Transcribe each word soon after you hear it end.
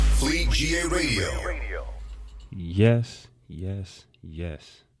Fleet GA Radio. Yes.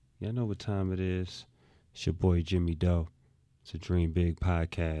 Y'all know what time it is. It's your boy Jimmy Doe. It's a Dream Big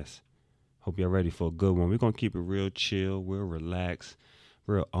podcast. Hope y'all ready for a good one. We're going to keep it real chill, real relaxed,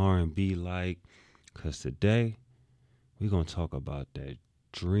 real R&B like. Because today, we're going to talk about that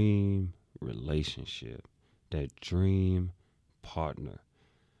dream relationship, that dream partner.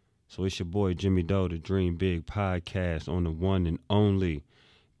 So it's your boy Jimmy Doe, the Dream Big podcast on the one and only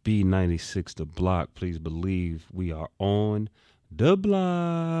B96 The Block. Please believe we are on the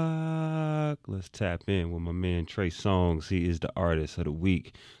block. Let's tap in with my man Trey Songz. He is the artist of the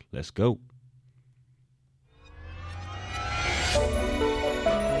week. Let's go.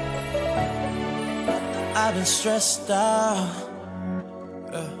 I've been stressed out.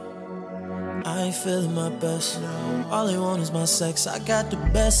 I ain't feeling my best. All I want is my sex. I got the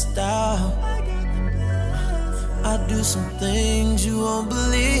best out. I do some things you won't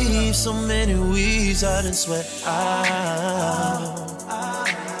believe. So many weeds I done sweat out.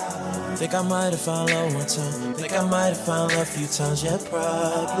 Think I might have found love one time. Think I might have found love a few times. Yeah,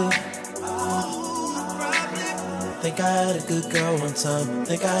 probably. Think I had a good girl one time.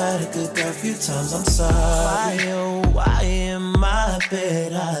 Think I had a good girl a few times. I'm sorry. Why, oh, why in my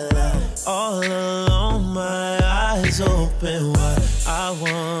bed I lie all alone, my eyes open wide. I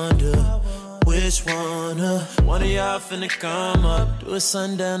wonder which one of y'all finna come up. Do a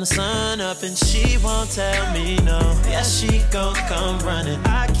sundown to sun up, and she won't tell me no. Yeah, she gon' come running.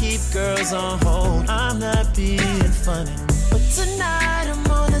 I keep girls on hold. I'm not being funny, but tonight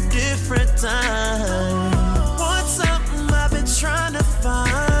I'm on a different time. Something I've been trying to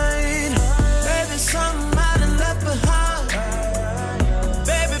find. Baby, something I done left behind.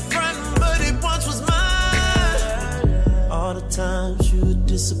 Baby, frontin', but it once was mine. All the times you were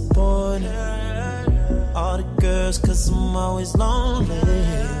disappointed. All the girls, cause I'm always lonely.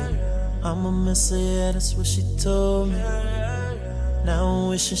 I'm a messer, yeah, that's what she told me. Now I'm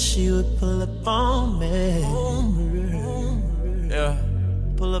wishing she would pull up on me. Yeah,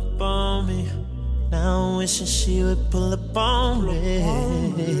 pull up on me. Now I'm wishing she would pull up on me.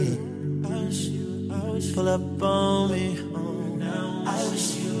 Pull up on me. I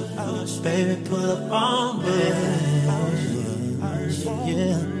wish you would, baby, pull up on me.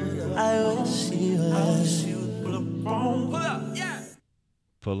 Yeah, I wish you would. Pull up on me. Yeah.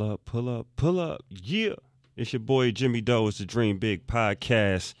 Pull up. Yeah. It's your boy Jimmy Doe. It's the Dream Big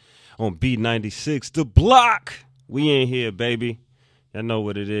podcast on B96 The Block. We in here, baby. Y'all know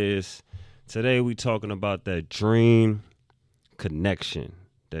what it is. Today we talking about that dream connection,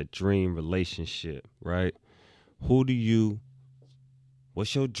 that dream relationship, right? What's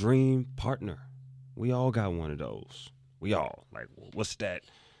your dream partner? We all got one of those. We all, like, what's that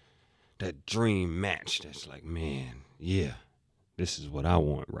dream match that's like, man, yeah, this is what I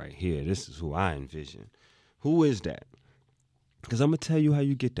want right here. This is who I envision. Who is that? Because I'm going to tell you how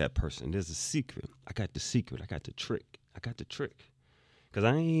you get that person. There's a secret. I got the secret. I got the trick. Because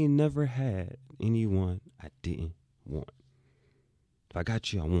I ain't never had anyone I didn't want. If I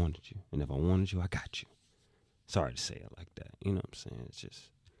got you, I wanted you. And if I wanted you, I got you. Sorry to say it like that. You know what I'm saying?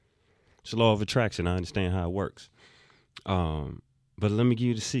 It's a law of attraction. I understand how it works. But let me give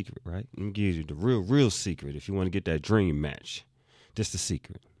you the secret, right? Let me give you the real secret if you want to get that dream match. This the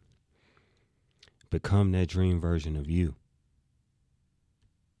secret. Become that dream version of you.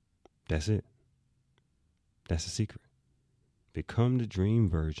 That's it. That's the secret. Become the dream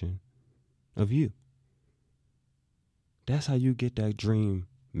version of you. That's how you get that dream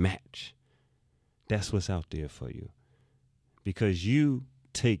match. That's what's out there for you. Because you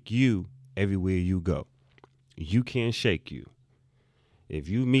take you everywhere you go. You can't shake you. If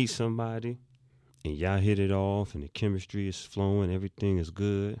you meet somebody and y'all hit it off and the chemistry is flowing, everything is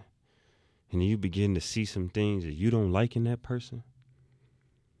good, and you begin to see some things that you don't like in that person,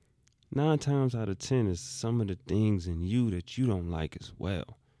 9 times out of 10 is some of the things in you that you don't like as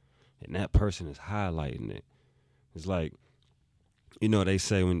well. And that person is highlighting it. It's like, you know, they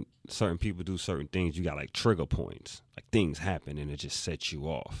say when certain people do certain things, you got like trigger points. Like things happen and it just sets you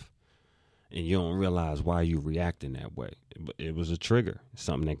off. And you don't realize why you're reacting that way. It was a trigger,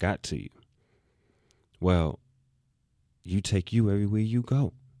 something that got to you. Well, you take you everywhere you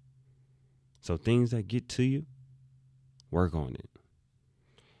go. So things that get to you, work on it.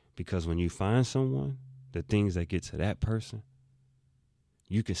 Because when you find someone, the things that get to that person,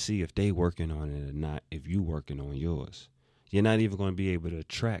 you can see if they working on it or not, if you working on yours. You're not even going to be able to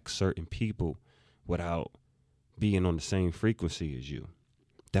attract certain people without being on the same frequency as you.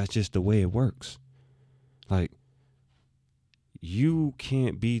 That's just the way it works. Like, you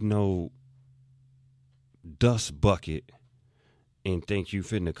can't be no dust bucket and think you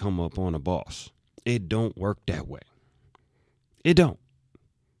finna come up on a boss. It don't work that way. It don't.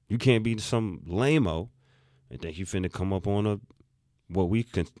 You can't be some lame-o and think you finna come up on what we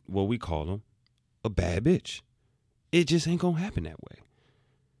call them, a bad bitch. It just ain't gonna happen that way.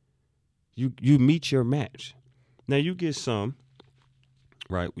 You meet your match. Now you get some,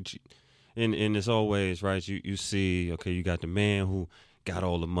 right? And it's always, right, you see, okay, you got the man who got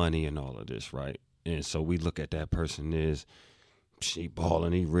all the money and all of this, right? And so we look at that person as, he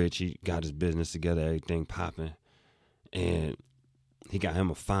balling, he rich, he got his business together, everything popping. And he got him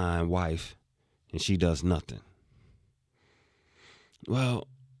a fine wife, and she does nothing. Well,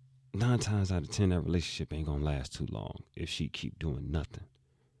 9 times out of 10, that relationship ain't gonna last too long if she keep doing nothing.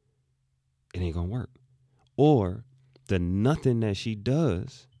 It ain't gonna work. Or the nothing that she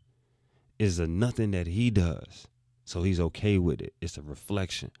does is the nothing that he does. So he's okay with it. It's a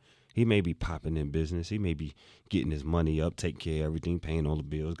reflection. He may be popping in business. He may be getting his money up, taking care of everything, paying all the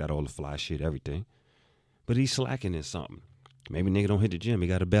bills, got all the fly shit, everything. But he's slacking in something. Maybe nigga don't hit the gym. He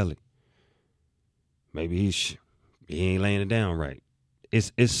got a belly. Maybe he ain't laying it down right.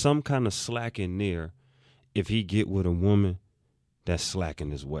 It's some kind of slacking there if he get with a woman that's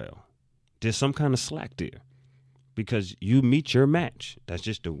slacking as well. There's some kind of slack there because you meet your match. That's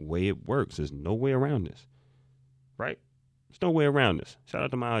just the way it works. There's no way around this, right? There's no way around this. Shout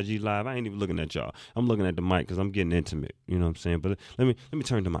out to my IG Live. I ain't even looking at y'all. I'm looking at the mic because I'm getting intimate. You know what I'm saying? But let me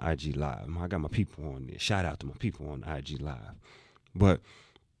turn to my IG Live. I got my people on there. Shout out to my people on IG Live. But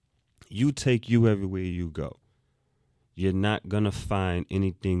you take you everywhere you go. You're not going to find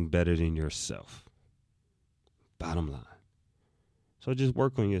anything better than yourself. Bottom line. So just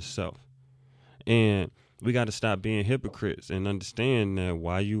work on yourself. And we got to stop being hypocrites and understand that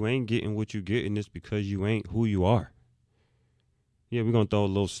why you ain't getting what you getting is because you ain't who you are. Yeah, we're going to throw a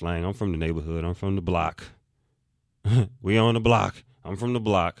little slang. I'm from the neighborhood. I'm from the block. We on the block. I'm from the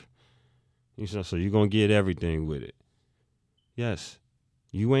block. So you're going to get everything with it. Yes,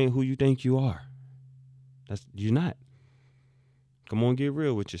 you ain't who you think you are. You're not. Come on, get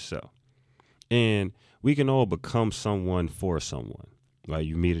real with yourself. And we can all become someone for someone. Right?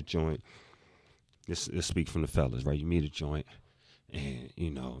 You meet a joint. Let's speak from the fellas, right? You meet a joint and,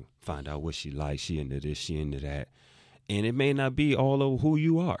 find out what she likes. She into this, she into that. And it may not be all of who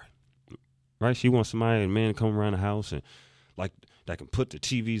you are, right? She wants somebody, a man, to come around the house and like that can put the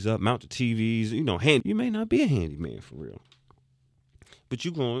TVs up, mount the TVs, You may not be a handyman for real. But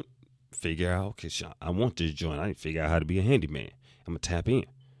you're going to figure out, okay, I want this joint. I didn't figure out how to be a handyman. I'm going to tap in.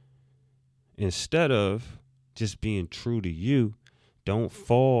 Instead of just being true to you, don't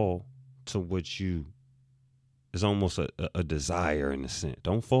fall to what is almost a desire in a sense.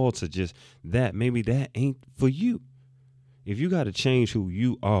 Don't fall to just that. Maybe that ain't for you. If you got to change who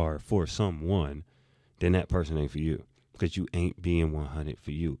you are for someone, then that person ain't for you because you ain't being 100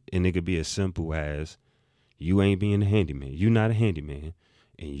 for you. And it could be as simple as you ain't being a handyman. You not a handyman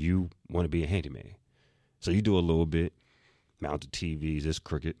and you want to be a handyman. So you do a little bit, mount the TVs, it's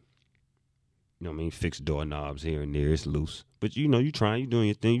crooked. You know what I mean? Fix doorknobs here and there, it's loose. But you doing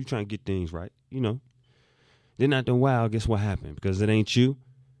your thing, you trying to get things right, Then after a while, guess what happened? Because it ain't you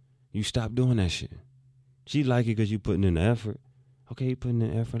stop doing that shit. She like it because you putting in the effort. Okay, you putting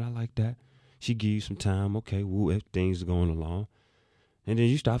in the effort, I like that. She give you some time, okay, woo, things are going along. And then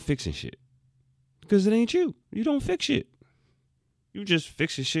you stop fixing shit. Because it ain't you. You don't fix shit. You just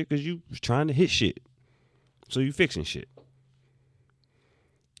fixing shit because you was trying to hit shit. So you fixing shit.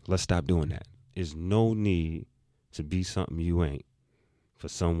 Let's stop doing that. There's no need to be something you ain't for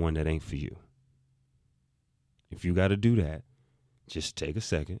someone that ain't for you. If you got to do that, just take a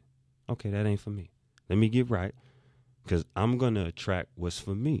second. Okay, that ain't for me. Let me get right because I'm going to attract what's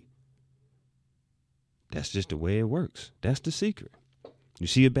for me. That's just the way it works. That's the secret. You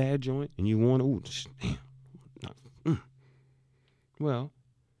see a bad joint and you want to, well,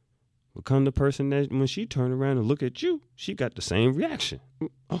 become the person that when she turn around and look at you, she got the same reaction.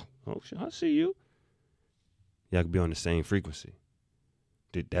 Oh, I see you. Y'all can be on the same frequency.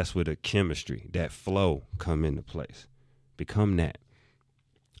 That's where the chemistry, that flow come into place. Become that.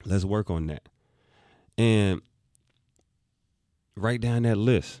 Let's work on that. And write down that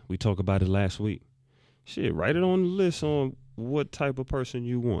list. We talked about it last week. Shit, write it on the list on what type of person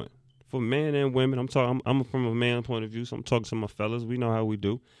you want. For men and women, I'm from a man point of view, so I'm talking to my fellas. We know how we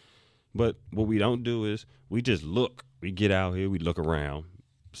do. But what we don't do is we just look. We get out here, we look around,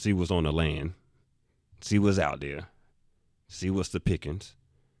 see what's on the land, see what's out there, see what's the pickings.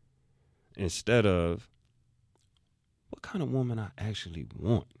 Instead of what kind of woman I actually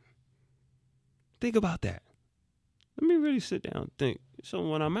want. Think about that. Let me really sit down and think. So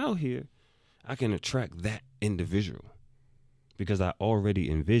when I'm out here, I can attract that individual because I already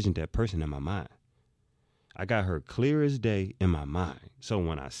envisioned that person in my mind. I got her clear as day in my mind. So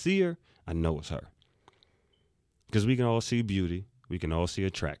when I see her, I know it's her. Because we can all see beauty. We can all see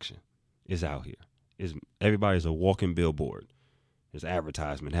attraction. It's out here. Everybody's a walking billboard. There's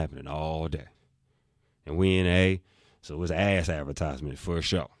advertisement happening all day. And we in A, so it's ass advertisement for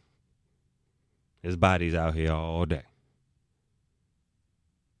sure. There's bodies out here all day.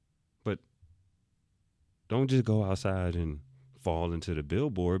 But don't just go outside and fall into the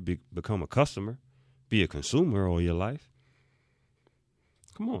billboard, become a customer, be a consumer all your life.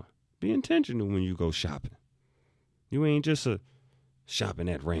 Come on, be intentional when you go shopping. You ain't just a shopping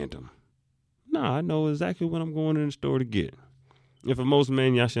at random. Nah, I know exactly what I'm going in the store to get. And for most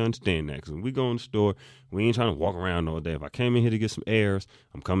men, y'all should understand that. Because when we go in the store, we ain't trying to walk around all day. If I came in here to get some airs,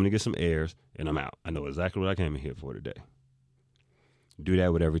 I'm coming to get some airs, and I'm out. I know exactly what I came in here for today. Do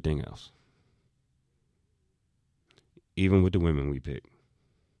that with everything else. Even with the women we pick.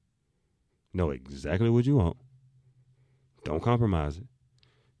 Know exactly what you want. Don't compromise it.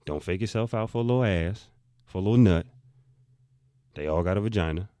 Don't fake yourself out for a little ass, for a little nut. They all got a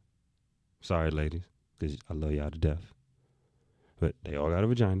vagina. Sorry, ladies, because I love y'all to death. But they all got a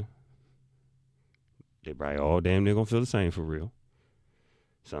vagina. They probably all damn near gonna feel the same for real.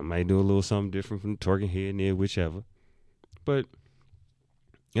 Some might do a little something different from twerking here and there, whichever. But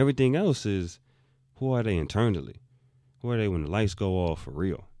everything else is, who are they internally? Who are they when the lights go off for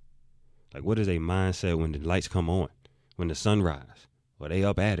real? Like, what is their mindset when the lights come on? When the sun rise? Are they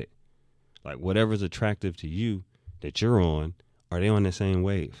up at it? Like, whatever's attractive to you that you're on, are they on the same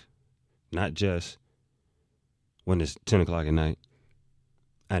wave? Not just when it's 10 o'clock at night,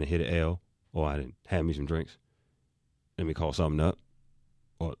 I didn't hit an L, or I didn't have me some drinks. Let me call something up,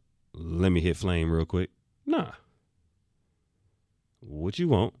 or let me hit flame real quick. Nah. What you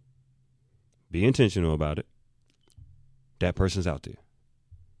want, be intentional about it. That person's out there.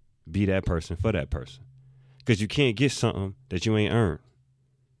 Be that person for that person. Because you can't get something that you ain't earned.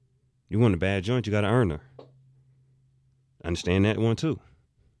 You want a bad joint, you got to earn her. Understand that one too.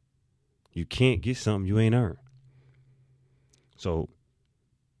 You can't get something you ain't earned. So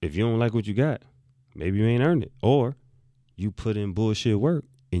if you don't like what you got, maybe you ain't earned it. Or you put in bullshit work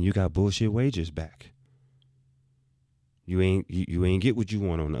and you got bullshit wages back. You ain't get what you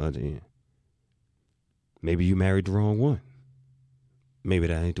want on the other end. Maybe you married the wrong one. Maybe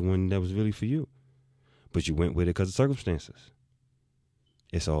that ain't the one that was really for you. But you went with it because of circumstances.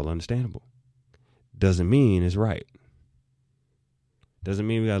 It's all understandable. Doesn't mean it's right. Doesn't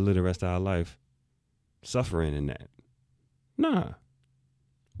mean we got to live the rest of our life suffering in that. Nah.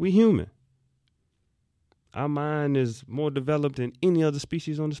 We human. Our mind is more developed than any other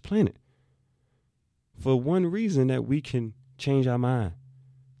species on this planet. For one reason, that we can change our mind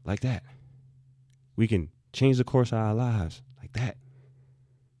like that. We can change the course of our lives like that.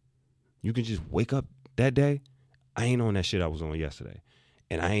 You can just wake up that day. I ain't on that shit I was on yesterday.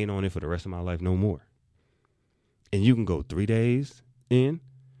 And I ain't on it for the rest of my life no more. And you can go 3 days in,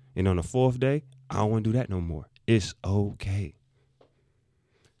 and on the 4th day, I don't want to do that no more. It's okay.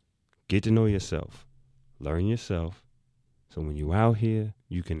 Get to know yourself. Learn yourself. So when you out here,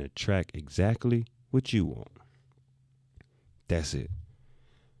 you can attract exactly what you want. That's it.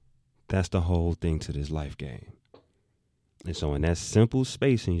 That's the whole thing to this life game. And so in that simple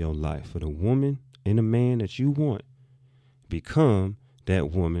space in your life, for the woman and the man that you want, become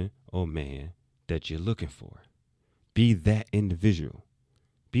that woman or man that you're looking for. Be that individual.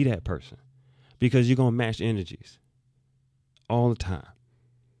 Be that person. Because you're going to match energies all the time.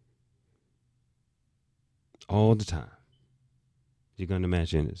 All the time. You're going to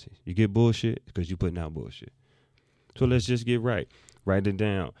match energies. You get bullshit because you're putting out bullshit. So let's just get right. Write it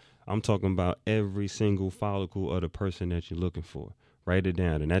down. I'm talking about every single follicle of the person that you're looking for. Write it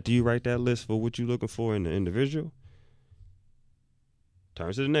down. And after you write that list for what you're looking for in the individual,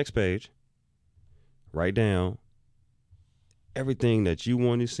 turn to the next page. Write down everything that you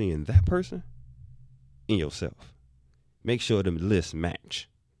want to see in that person in yourself. Make sure the lists match.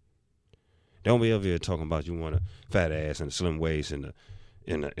 Don't be over here talking about you want a fat ass and a slim waist and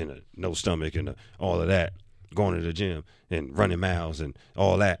a no stomach and all of that. Going to the gym and running miles and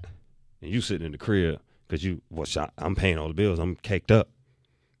all that. And you sitting in the crib because I'm paying all the bills. I'm caked up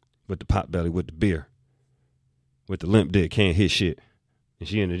with the pot belly, with the beer, with the limp dick, can't hit shit. And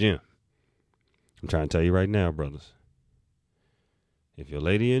she in the gym. I'm trying to tell you right now, brothers. If your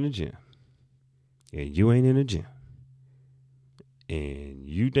lady in the gym and you ain't in the gym and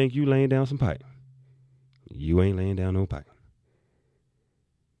you think you laying down some pipe, you ain't laying down no pipe.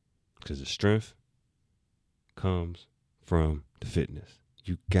 Because the strength comes from the fitness.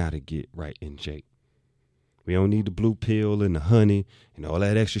 You got to get right in shape. We don't need the blue pill and the honey and all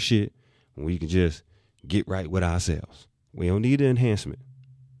that extra shit when we can just get right with ourselves. We don't need the enhancement.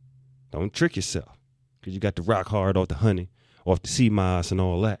 Don't trick yourself because you got the rock hard off the honey, off the sea moss and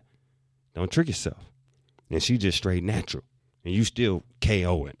all that. Don't trick yourself. And she just straight natural. And you still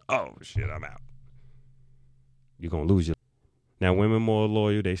KOing. Oh, shit, I'm out. You're going to lose your. Now, women more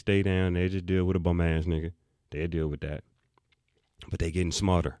loyal. They stay down. They just deal with a bum-ass nigga. They deal with that. But they getting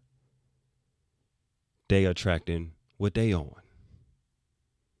smarter. They attracting what they on.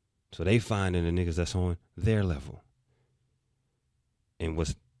 So they finding the niggas that's on their level. And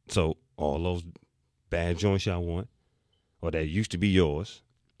so all those bad joints y'all want, or that used to be yours,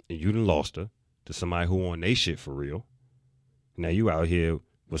 and you done lost her to somebody who on they shit for real. Now you out here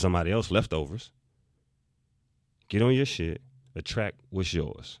with somebody else leftovers. Get on your shit, attract what's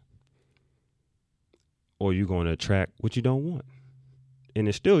yours. Or you going to attract what you don't want. And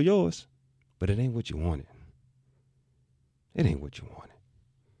it's still yours, but it ain't what you wanted. It ain't what you wanted.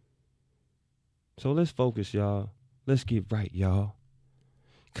 So let's focus, y'all. Let's get right, y'all.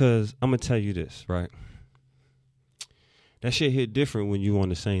 Because I'm going to tell you this, right? That shit hit different when you on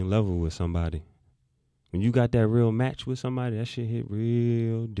the same level with somebody. When you got that real match with somebody, that shit hit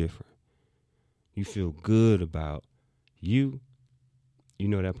real different. You feel good about you. You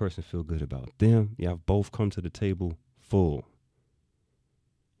know that person feel good about them. Y'all both come to the table full.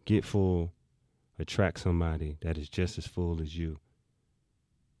 Get full. Attract somebody that is just as full as you.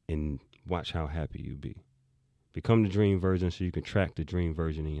 And watch how happy you be. Become the dream version so you can track the dream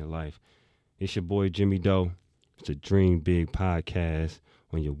version in your life. It's your boy Jimmy Doe. It's a Dream Big podcast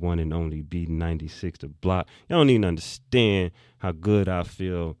on your one and only B96 The Block. Y'all don't even understand how good I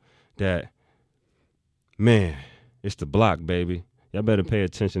feel that, man, it's The Block, baby. Y'all better pay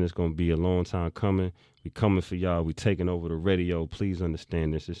attention. It's going to be a long time coming. We coming for y'all. We taking over the radio. Please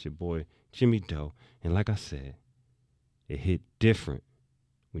understand this. It's your boy Jimmy Doe. And like I said, it hit different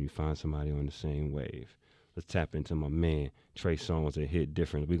when you find somebody on the same wave. Let's tap into my man, Trey Songz. It hit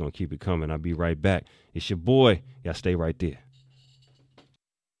different. We're going to keep it coming. I'll be right back. It's your boy. Y'all stay right there.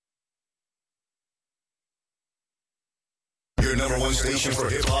 Your number one station for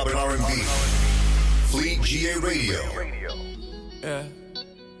hip-hop and R&B. Fleet GA Radio. Yeah.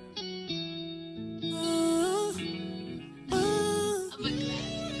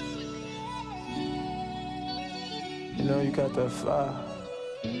 You know you got that fire.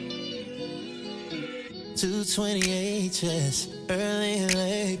 228, yes, early and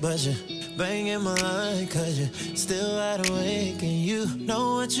late, but you're banging my line, cause you're still wide awake, and you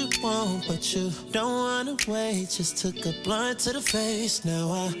know what you want, but you don't wanna wait. Just took a blunt to the face,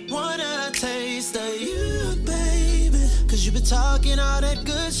 now I wanna taste of you, baby, cause you been talking all that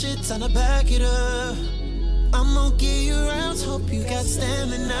good shit, time to back it up. I'm gonna give you rounds, hope you got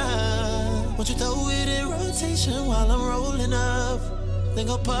stamina. Won't you throw it in rotation while I'm rolling up? Then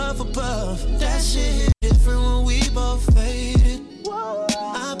go puff for puff. That shit hit different when we both faded.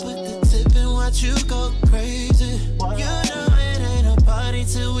 I put the tip in, watch you go crazy. You know it ain't a party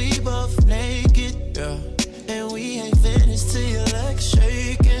till we both naked. Yeah. And we ain't finished till your legs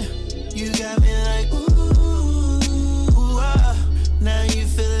shaking. You got me like ooh, ah. Now you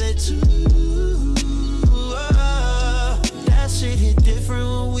feel it too. That shit hit different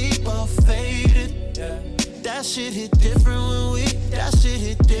when we both faded. Yeah. That shit hit different when we. That shit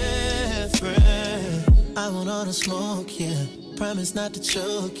hit different. I want all the smoke, yeah. Promise not to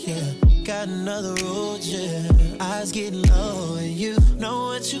choke, yeah. Got another road, yeah. Eyes getting low, and you know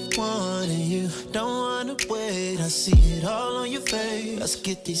what you want, and you don't wanna wait. I see it all on your face. Let's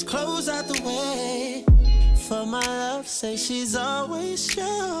get these clothes out the way. For my love, say she's always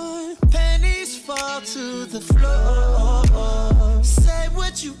sure. Pennies fall to the floor. Say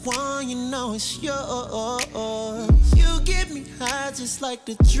what you want, you know it's yours. You get me high just like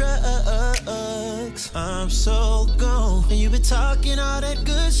the drugs. I'm so gone, and you been talking all that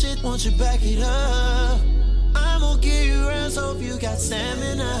good shit. Won't you back it up? I'm gonna give you rounds, hope you got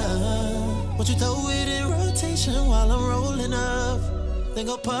stamina. Won't you throw it in rotation while I'm rolling up? Then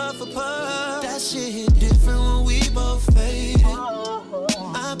go puff for puff. That shit hit different when we both faded.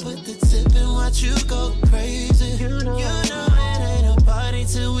 I put the tip in, watch you go crazy. You know it ain't a party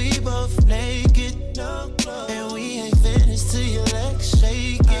till we both naked. And we ain't finished till your legs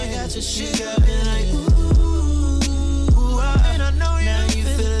shaking. I got your shit, got me like ooh, and I know now you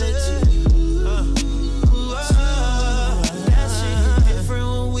feel it too. That shit hit different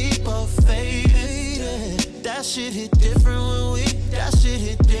when we both faded. That shit hit different when we. That shit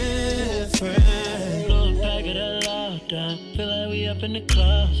hit different. Look back at that lockdown. Feel like we up in the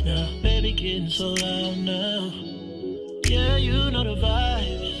clubs now. Baby getting so loud now. Yeah, you know the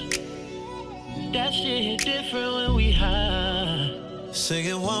vibes. That shit hit different when we high. Sing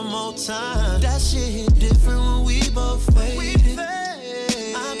it one more time. That shit hit different when we both faded. I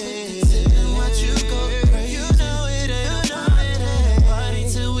put the tip and watch you go crazy. You know it ain't a party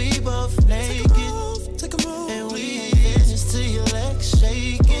till we both naked. Take a move, and we dance till your legs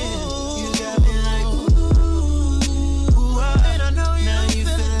shaking. You got me like ooh, and I know you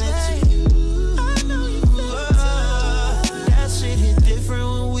feel it too. I know you feel it too. That shit hit different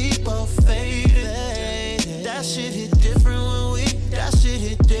when we both faded. That shit hit different when we. That shit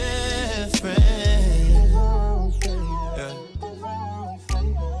hit different. Yeah.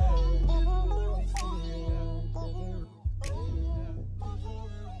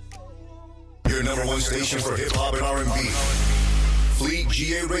 Your number one station for hip hop and R&B. Fleet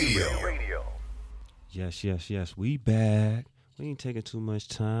GA Radio. Yes. We back. We ain't taking too much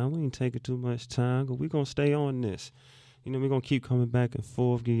time. Cause we gonna stay on this. You know, we gonna keep coming back and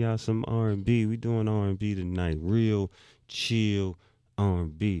forth, give y'all some R&B. We doing R&B tonight. Real chill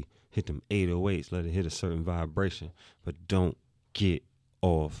R&B. Hit them 808s, let it hit a certain vibration. But don't get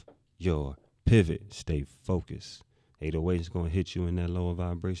off your pivot. Stay focused. 808 is gonna hit you in that lower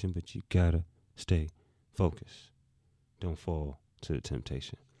vibration, but you gotta stay focused. Don't fall to the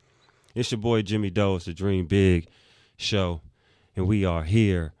temptation. It's your boy Jimmy Doe. It's the Dream Big Show. And we are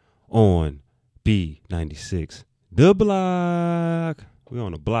here on B96. The block. We're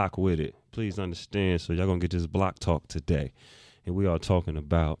on the block with it. Please understand. So y'all gonna get this block talk today. And we are talking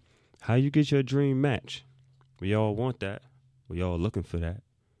about how you get your dream match. We all want that. We all looking for that.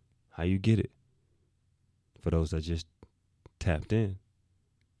 How you get it. For those that just tapped in,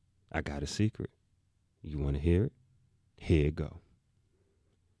 I got a secret. You want to hear it? Here it go.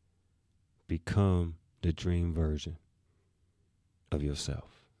 Become the dream version of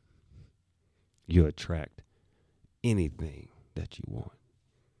yourself. You attract anything that you want,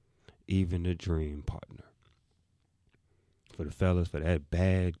 even the dream partner. For the fellas, for that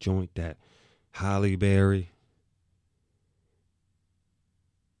bad joint, that Holly Berry,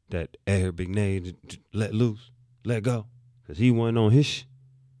 that Air Big Name, let loose, let go, because he wasn't on his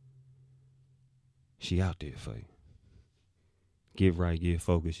she out there for you. Get right, get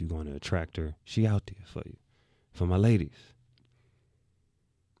focused, you're going to attract her. She out there for you. For my ladies,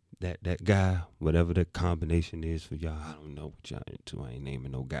 that guy, whatever the combination is for y'all, I don't know what y'all into. I ain't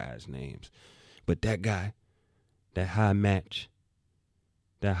naming no guys' names. But that guy, that high match,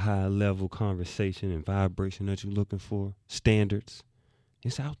 that high level conversation and vibration that you're looking for, standards,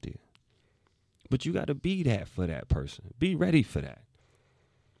 it's out there. But you got to be that for that person. Be ready for that.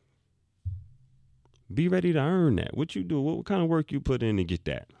 Be ready to earn that. What you do, what kind of work you put in to get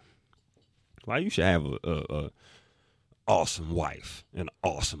that? Why you should have a awesome wife and an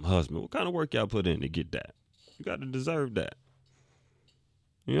awesome husband. What kind of work y'all put in to get that? You got to deserve that.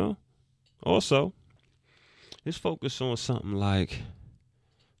 You know? Also, let's focus on something like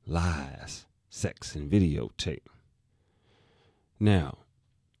lies, sex, and videotape. Now,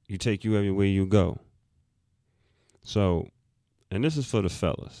 you take you everywhere you go. So, and this is for the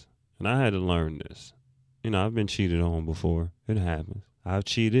fellas. And I had to learn this. You know, I've been cheated on before. It happens. I've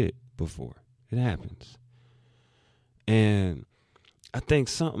cheated before. It happens. And I think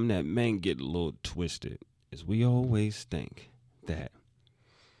something that men get a little twisted is we always think that,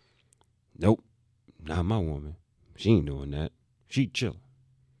 nope, not my woman. She ain't doing that. She chilling.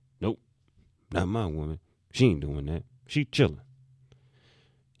 Nope, not my woman. She ain't doing that. She chilling.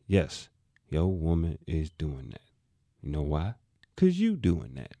 Yes, your woman is doing that. You know why? 'Cause you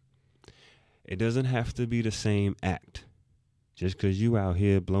doing that. It doesn't have to be the same act. Just 'cause you out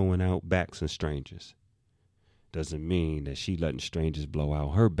here blowing out backs of strangers doesn't mean that she letting strangers blow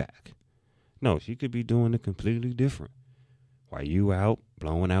out her back. No, she could be doing it completely different. While you out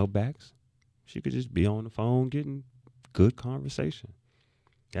blowing out backs, she could just be on the phone getting good conversation.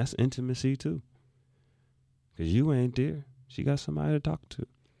 That's intimacy too. 'Cause you ain't there. She got somebody to talk to.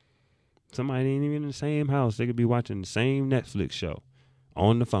 Somebody ain't even in the same house. They could be watching the same Netflix show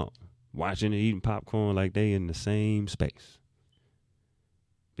on the phone, watching and eating popcorn like they in the same space.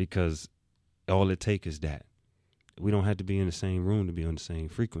 Because all it takes is that. We don't have to be in the same room to be on the same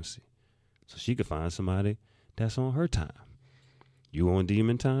frequency. So she could find somebody that's on her time. You on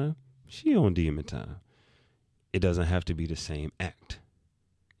demon time, she on demon time. It doesn't have to be the same act.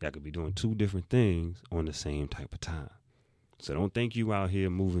 Y'all could be doing two different things on the same type of time. So don't think you out here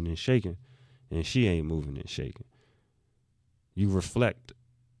moving and shaking and she ain't moving and shaking. You reflect.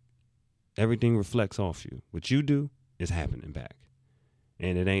 Everything reflects off you. What you do is happening back.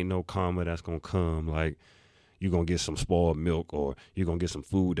 And it ain't no karma that's going to come like you're going to get some spoiled milk or you're going to get some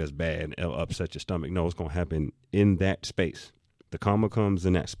food that's bad and it'll upset your stomach. No, it's going to happen in that space. The karma comes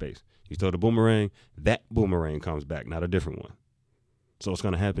in that space. You throw the boomerang, that boomerang comes back, not a different one. So it's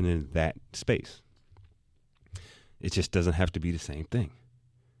going to happen in that space. It just doesn't have to be the same thing.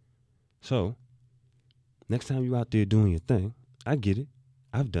 So next time you out there doing your thing, I get it.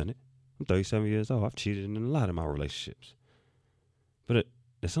 I've done it. I'm 37 years old. I've cheated in a lot of my relationships. But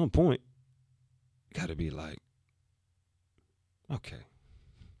at some point, you got to be like, okay,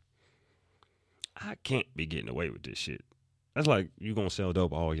 I can't be getting away with this shit. That's like you going to sell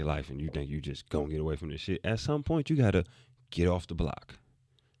dope all your life and you think you just going to get away from this shit. At some point, you got to get off the block.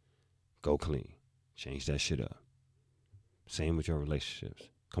 Go clean. Change that shit up. Same with your relationships.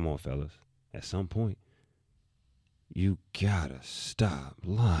 Come on, fellas. At some point, you got to stop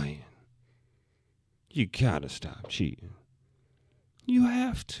lying. You got to stop cheating. You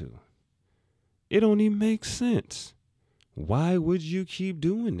have to. It don't even make sense. Why would you keep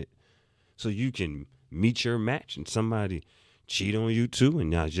doing it? So you can meet your match and somebody cheat on you too and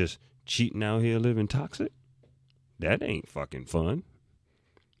not just cheating out here living toxic? That ain't fucking fun.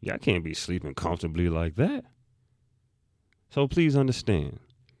 Y'all can't be sleeping comfortably like that. So please understand,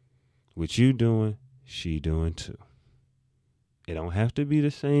 what you doing, she doing too. It don't have to be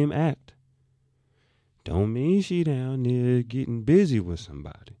the same act. Don't mean she down there getting busy with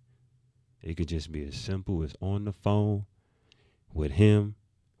somebody. It could just be as simple as on the phone with him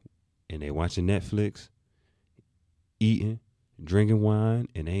and they watching Netflix, eating, drinking wine,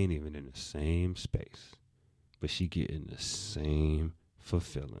 and they ain't even in the same space. But she getting the same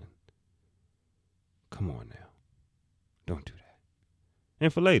fulfilling. Come on now. Don't do that.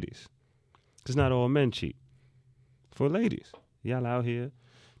 And for ladies, because not all men cheat. For ladies, y'all out here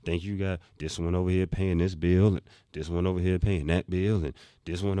think you got this one over here paying this bill, and this one over here paying that bill, and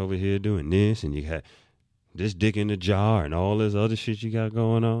this one over here doing this, and you got this dick in the jar and all this other shit you got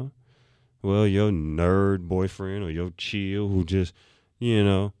going on. Well, your nerd boyfriend or your chill who just,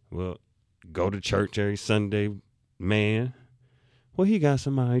 go to church every Sunday man, well, he got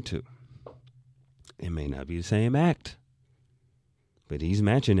somebody too. It may not be the same act, but he's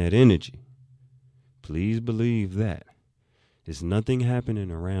matching that energy. Please believe that. There's nothing happening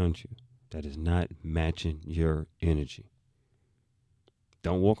around you that is not matching your energy.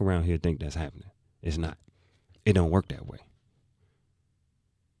 Don't walk around here and think that's happening. It's not. It don't work that way.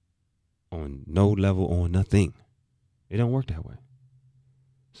 On no level, on nothing. It don't work that way.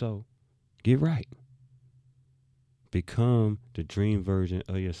 So, get right. Become the dream version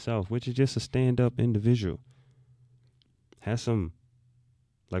of yourself, which is just a stand-up individual. Have some,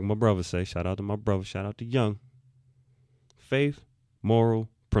 like my brother say, shout out to my brother, shout out to Young. Faith, moral,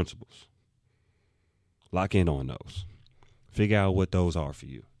 principles. Lock in on those. Figure out what those are for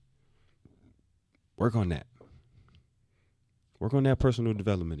you. Work on that. Work on that personal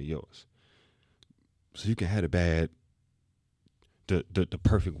development of yours. So you can have the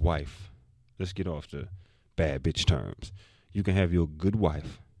perfect wife. Let's get off the bad bitch terms. You can have your good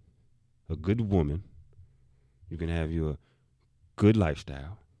wife, a good woman. You can have your good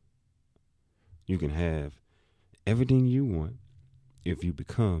lifestyle. You can have everything you want if you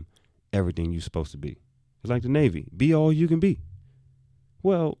become everything you're supposed to be. It's like the Navy. Be all you can be.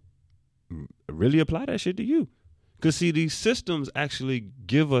 Well, really apply that shit to you. Because, see, these systems actually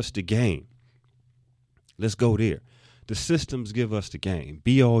give us the game. Let's go there. The systems give us the game.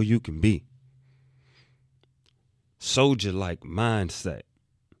 Be all you can be. Soldier-like mindset.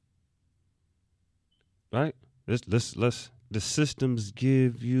 Right? The systems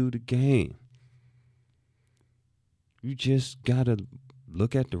give you the game. You just got to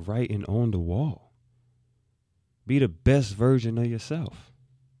look at the writing on the wall. Be the best version of yourself.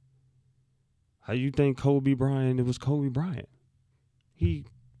 How you think Kobe Bryant, it was Kobe Bryant? He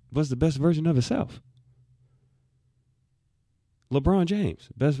was the best version of himself. LeBron James,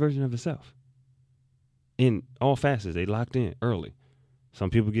 best version of himself. In all facets, they locked in early. Some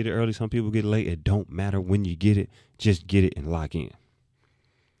people get it early, some people get it late. It don't matter when you get it. Just get it and lock in.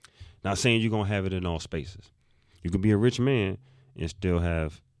 Not saying you're going to have it in all spaces. You can be a rich man and still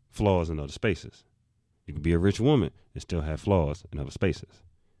have flaws in other spaces. You can be a rich woman and still have flaws in other spaces.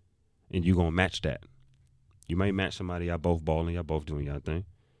 And you're going to match that. You might match somebody, y'all both balling, y'all both doing y'all thing,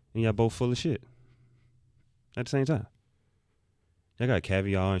 and y'all both full of shit at the same time. Y'all got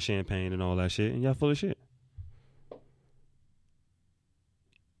caviar and champagne and all that shit, and y'all full of shit.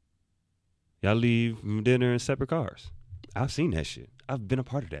 Y'all leave dinner in separate cars. I've seen that shit. I've been a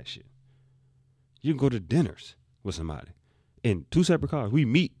part of that shit. You can go to dinners with somebody in two separate cars. We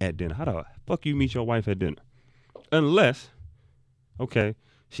meet at dinner. How the fuck you meet your wife at dinner? Unless, okay,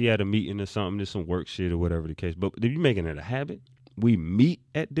 she had a meeting or something, there's some work shit or whatever the case. But if you're making it a habit, we meet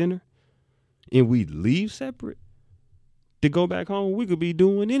at dinner and we leave separate. to go back home, we could be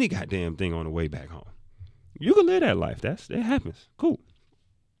doing any goddamn thing on the way back home. You can live that life. That happens. Cool.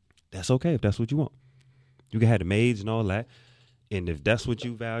 That's okay if that's what you want. You can have the maids and all that. And if that's what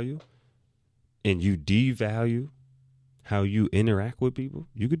you value and you devalue how you interact with people,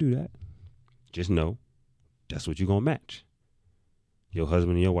 you could do that. Just know that's what you're going to match. Your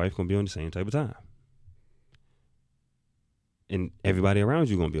husband and your wife going to be on the same type of time. And everybody around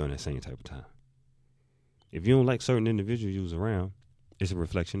you going to be on that same type of time. If you don't like certain individuals you was around, it's a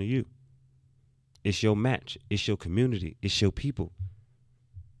reflection of you. It's your match. It's your community. It's your people.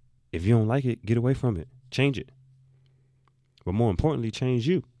 If you don't like it, get away from it. Change it. But more importantly, change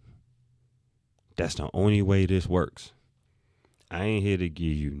you. That's the only way this works. I ain't here to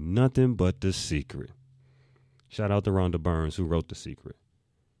give you nothing but the secret. Shout out to Rhonda Burns, who wrote The Secret.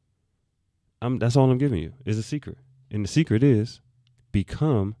 That's all I'm giving you is a secret. And the secret is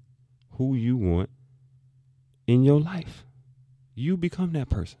become who you want in your life. You become that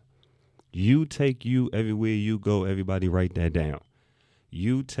person. You take you everywhere you go. Everybody write that down.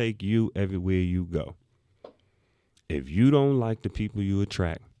 You take you everywhere you go. If you don't like the people you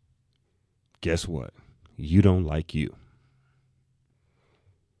attract, guess what? You don't like you.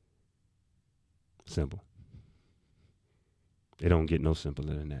 Simple. It don't get no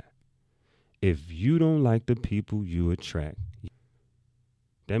simpler than that. If you don't like the people you attract,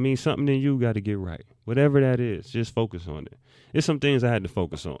 that means something in you got to get right. Whatever that is, just focus on it. There's some things I had to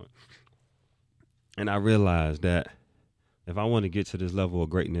focus on. And I realized that if I want to get to this level of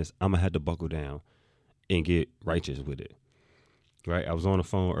greatness, I'm going to have to buckle down and get righteous with it. Right? I was on the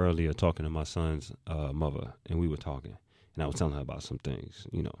phone earlier talking to my son's mother, and we were talking. And I was telling her about some things,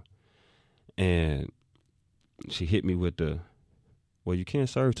 you know. And she hit me with well, you can't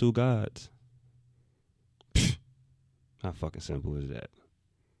serve two gods. How fucking simple is that?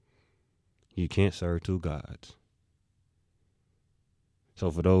 You can't serve two gods. So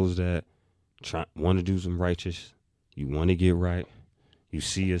for those that want to do some righteous, you want to get right, you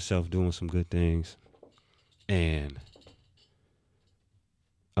see yourself doing some good things, and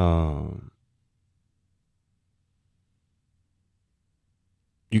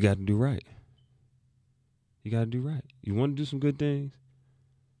you got to do right. You got to do right. You want to do some good things,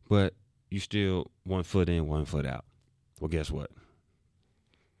 but you still 1 foot in, 1 foot out. Well, guess what?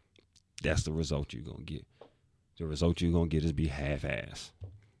 That's the result you're going to get. The result you're going to get is be half-ass,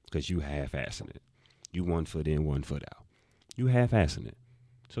 because you half-assing it. You 1 foot in, 1 foot out. You half-assing it.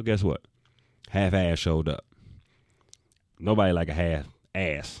 So guess what? Half-ass showed up. Nobody like a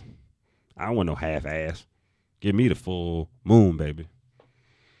half-ass. I don't want no half-ass. Give me the full moon, baby.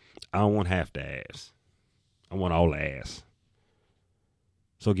 I don't want half the ass. I want all the ass.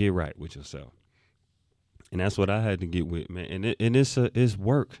 So get right with yourself. And that's what I had to get with, man. And it's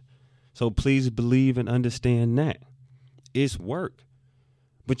work. So please believe and understand that. It's work.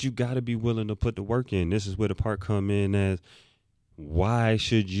 But you got to be willing to put the work in. This is where the part come in as, why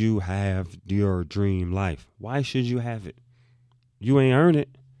should you have your dream life? Why should you have it? You ain't earned it.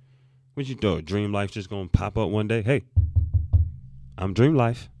 What you thought? Dream life just going to pop up one day? Hey, I'm dream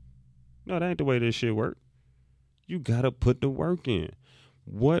life. No, that ain't the way this shit work. You got to put the work in.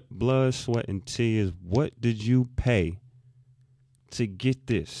 What blood, sweat, and tears, what did you pay to get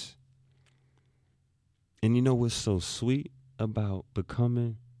this? And you know what's so sweet about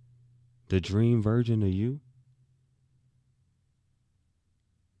becoming the dream version of you?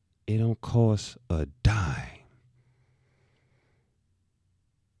 It don't cost a dime.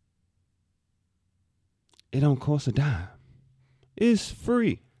 It don't cost a dime. It's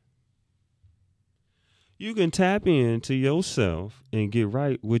free. You can tap into yourself and get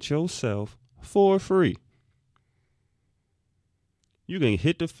right with yourself for free. You can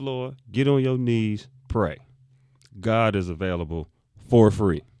hit the floor, get on your knees, pray. God is available for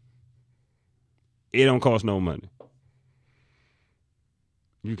free. It don't cost no money.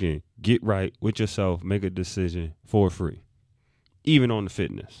 You can get right with yourself, make a decision for free, even on the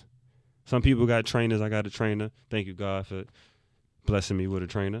fitness. Some people got trainers. I got a trainer. Thank you, God, for blessing me with a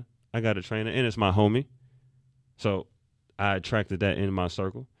trainer. I got a trainer, and it's my homie. So I attracted that in my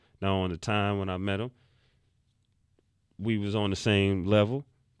circle. Now, on the time when I met him, we was on the same level.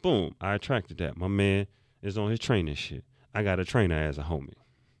 Boom, I attracted that. My man is on his training shit. I got a trainer as a homie.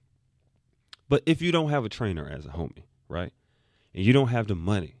 But if you don't have a trainer as a homie, right, and you don't have the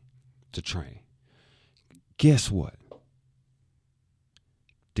money to train, guess what?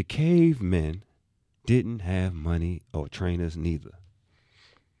 The cavemen didn't have money or trainers neither.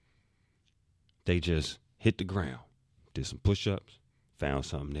 They just hit the ground, did some push-ups, found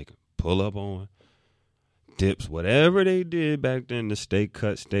something they could pull up on, dips, whatever they did back then to stay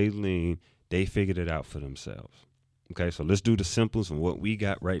cut, stay lean, they figured it out for themselves. Okay, so let's do the simples and what we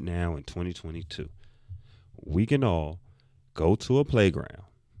got right now in 2022. We can all go to a playground,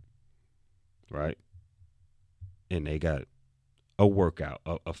 right? And they got a workout,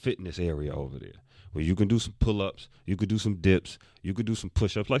 a fitness area over there where you can do some pull-ups, you could do some dips, you could do some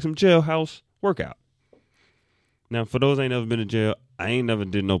push-ups, like some jailhouse workout. Now, for those ain't never been to jail, I ain't never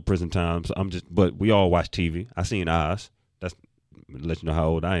did no prison time, so but we all watch TV. I seen Oz. That's to let you know how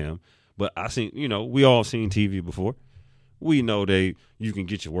old I am. But I seen, we all seen TV before. We know you can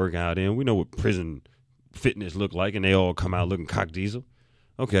get your workout in. We know what prison fitness look like, and they all come out looking cock diesel.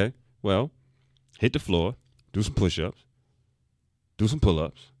 Okay, well, hit the floor, do some push-ups, do some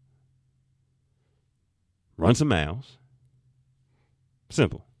pull-ups, run some miles.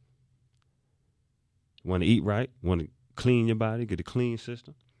 Simple. Want to eat right? Want to clean your body? Get a clean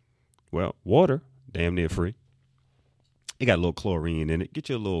system? Well, water, damn near free. It got a little chlorine in it. Get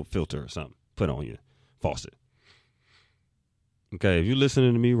you a little filter or something. Put on your faucet. Okay, if you're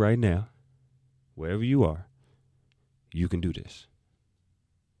listening to me right now, wherever you are, you can do this.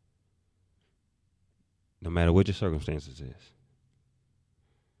 No matter what your circumstances is.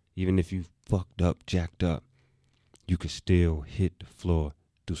 Even if you fucked up, jacked up, you can still hit the floor,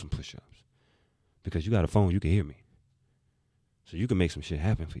 do some push-ups. Because you got a phone, you can hear me. So you can make some shit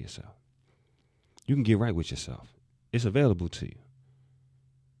happen for yourself. You can get right with yourself. It's available to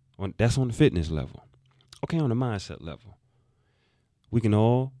you. That's on the fitness level. Okay, on the mindset level. We can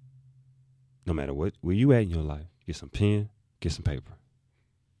all, no matter where you at in your life, get some pen, get some paper.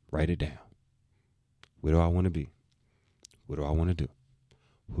 Write it down. Where do I want to be? What do I want to do?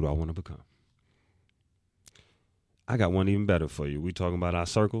 Who do I want to become? I got one even better for you. We talking about our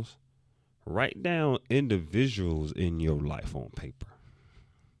circles. Write down individuals in your life on paper.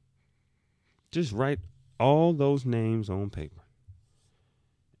 Just write all those names on paper.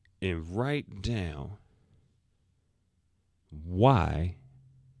 And write down why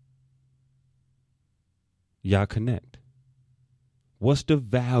y'all connect. What's the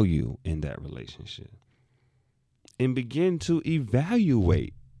value in that relationship? And begin to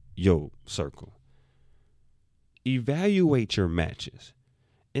evaluate your circle. Evaluate your matches.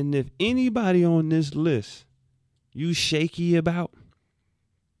 And if anybody on this list you shaky about,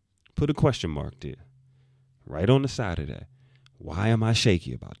 put a question mark there. Right on the side of that. Why am I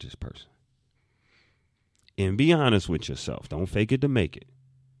shaky about this person? And be honest with yourself. Don't fake it to make it.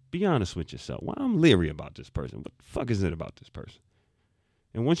 Be honest with yourself. Why I'm leery about this person? What the fuck is it about this person?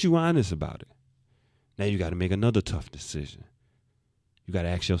 And once you're honest about it, now you got to make another tough decision. You got to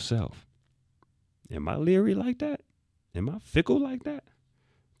ask yourself, am I leery like that? Am I fickle like that?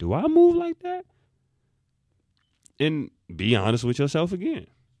 Do I move like that? And be honest with yourself again.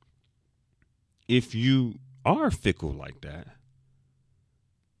 If you are fickle like that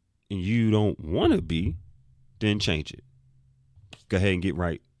and you don't want to be, then change it. Go ahead and get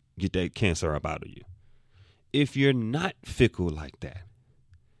right. Get that cancer up out of you. If you're not fickle like that,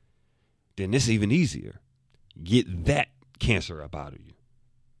 then it's even easier. Get that cancer up out of you.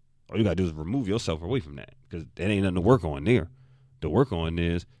 All you got to do is remove yourself away from that, because that ain't nothing to work on there. The work on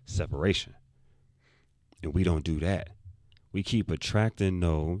is separation. And we don't do that. We keep attracting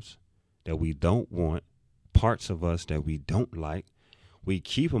those that we don't want, parts of us that we don't like. We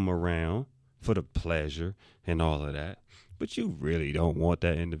keep them around for the pleasure and all of that. But you really don't want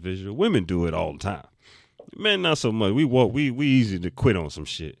that individual. Women do it all the time. Men, not so much. We easy to quit on some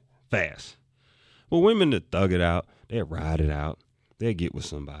shit fast. But women that thug it out, they ride it out. They get with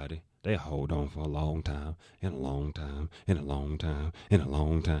somebody. They hold on for a long time, and a long time, and a long time, and a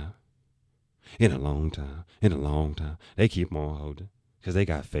long time, and a long time, and a long time. They keep on holding because they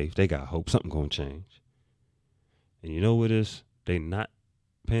got faith. They got hope. Something going to change. And you know what is they not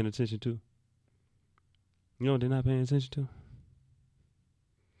paying attention to? You know what they're not paying attention to?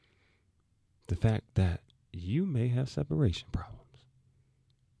 The fact that you may have separation problems.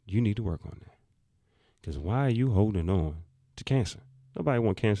 You need to work on that. Because why are you holding on to cancer? Nobody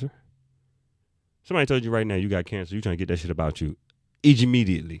want cancer. Somebody told you right now you got cancer. You trying to get that shit about you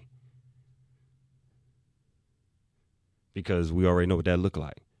immediately. Because we already know what that look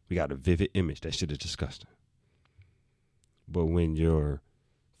like. We got a vivid image. That shit is disgusting. But when your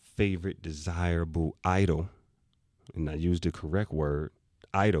favorite desirable idol, and I use the correct word,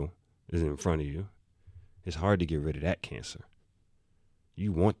 idol, is in front of you, it's hard to get rid of that cancer.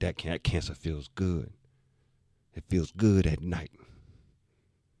 You want that cancer feels good. It feels good at night.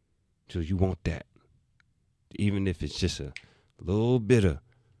 So you want that. Even if it's just a little bit of,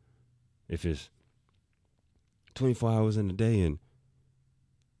 if it's 24 hours in a day and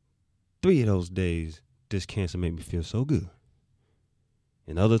 3 of those days, this cancer made me feel so good.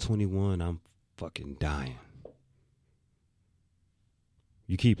 And the other 21, I'm fucking dying.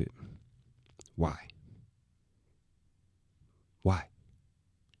 You keep it. Why? Why?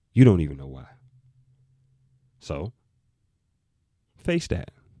 You don't even know why. So, face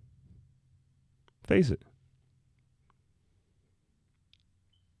that. Face it.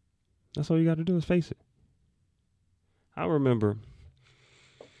 That's all you got to do is face it. I remember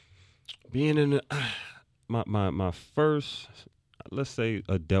being in my first, let's say,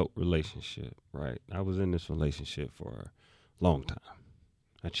 adult relationship, right? I was in this relationship for a long time.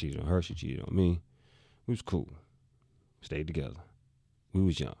 I cheated on her. She cheated on me. We was cool. Stayed together. We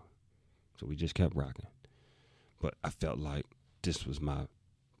was young. So we just kept rocking. But I felt like this was my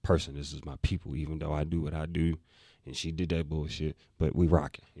person. This is my people, even though I do what I do. And she did that bullshit. But we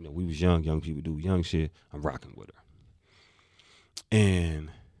rocking. You know, we was young. Young people do young shit. I'm rocking with her.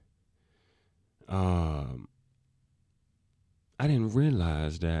 And I didn't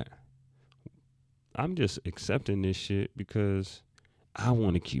realize that I'm just accepting this shit because I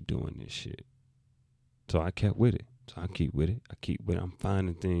want to keep doing this shit. So I kept with it. So I keep with it. I'm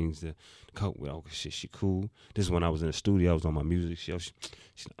finding things to cope with. Oh, shit, she cool. This is when I was in the studio. I was on my music show.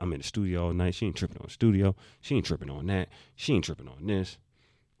 I'm in the studio all night. She ain't tripping on the studio. She ain't tripping on that. She ain't tripping on this.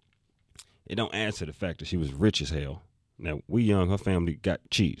 It don't add to the fact that she was rich as hell. Now, we young. Her family got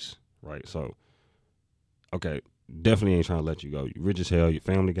cheese, right? So, okay, definitely ain't trying to let you go. You rich as hell. Your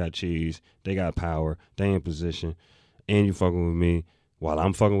family got cheese. They got power. They in position. And you fucking with me while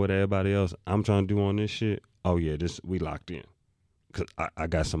I'm fucking with everybody else. I'm trying to do on this shit. Oh, yeah, we locked in. Because I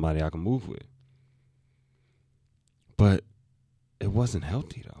got somebody I can move with. But it wasn't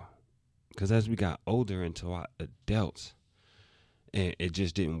healthy, though. Because as we got older into our adults, and it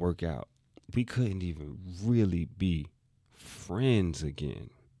just didn't work out. We couldn't even really be friends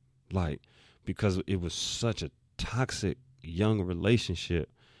again. Like, because it was such a toxic young relationship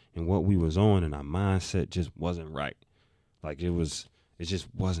and what we was on, and our mindset just wasn't right. Like, it just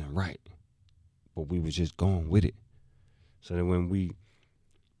wasn't right. But we was just going with it. So then when we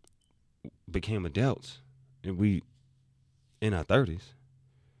became adults and we in our 30s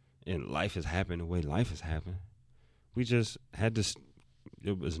and life has happened the way life has happened, we just had to,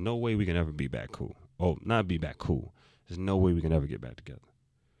 there was no way we can ever be back cool. Oh, not be back cool. There's no way we can ever get back together.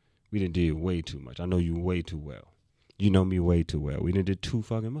 We done did way too much. I know you way too well. You know me way too well. We done did too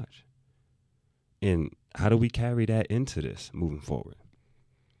fucking much. And how do we carry that into this moving forward?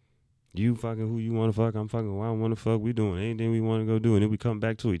 You fucking who you want to fuck, I'm fucking who I want to fuck. We doing anything we want to go do, and then we come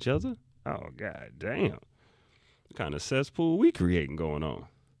back to each other? Oh, god damn. What kind of cesspool we creating going on?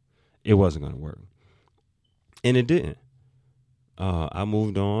 It wasn't going to work. And it didn't. I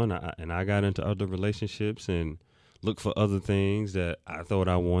moved on, and I got into other relationships and looked for other things that I thought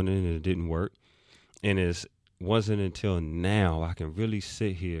I wanted, and it didn't work. And it wasn't until now I can really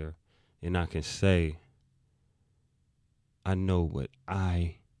sit here and I can say, I know what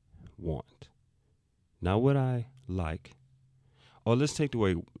I want, not what I like. Or let's take the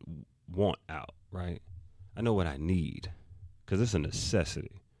word want out, right? I know what I need, because it's a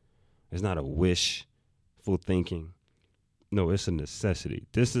necessity. It's not a wishful thinking. No, it's a necessity.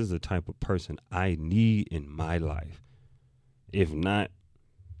 This is the type of person I need in my life. If not,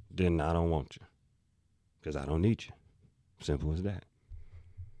 then I don't want you, because I don't need you. Simple as that.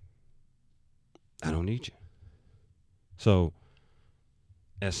 I don't need you. So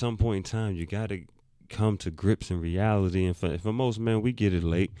at some point in time, you got to come to grips in reality. And for most men, we get it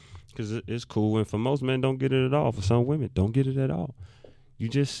late because it's cool. And for most men, don't get it at all. For some women, don't get it at all. You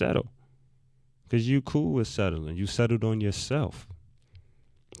just settle because you cool with settling. You settled on yourself.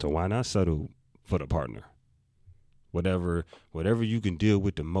 So why not settle for the partner? Whatever you can deal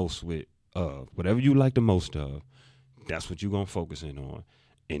with the most with, whatever you like the most of, that's what you're going to focus in on.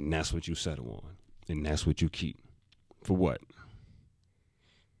 And that's what you settle on. And that's what you keep. For what?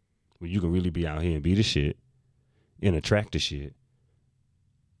 Well, you can really be out here and be the shit and attract the shit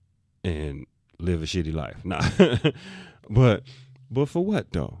and live a shitty life. Nah. But for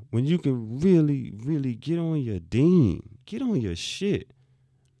what, though? When you can really, really get on your ding, get on your shit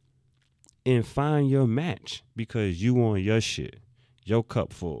and find your match because you on your shit, your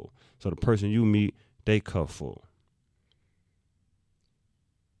cup full. So the person you meet, they cup full.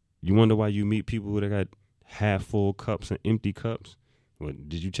 You wonder why you meet people that got half full cups and empty cups? Well,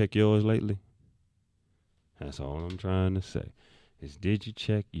 did you check yours lately? That's all I'm trying to say. Is did you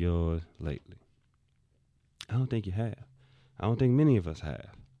check yours lately? I don't think you have. I don't think many of us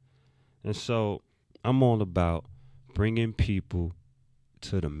have. And so I'm all about bringing people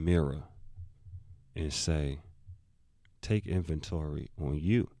to the mirror and say, take inventory on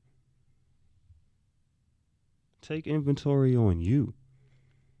you. Take inventory on you.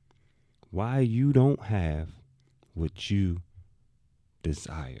 Why you don't have what you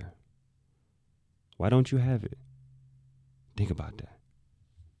desire. Why don't you have it? Think about that.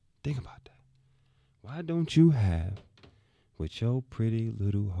 Think about that. Why don't you have what your pretty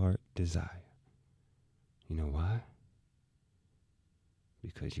little heart desire? You know why?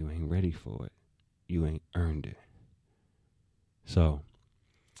 Because you ain't ready for it. You ain't earned it. So,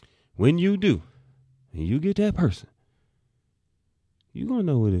 when you do, and you get that person, you gonna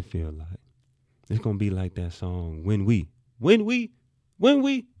know what it feel like. It's gonna be like that song, When We.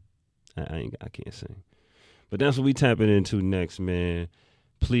 I can't sing. But that's what we tapping into next, man.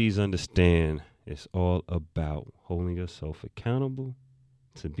 Please understand, it's all about holding yourself accountable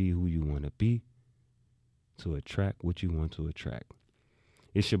to be who you want to be, to attract what you want to attract.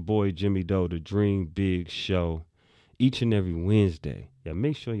 It's your boy, Jimmy Doe, the Dream Big Show. Each and every Wednesday. Yeah,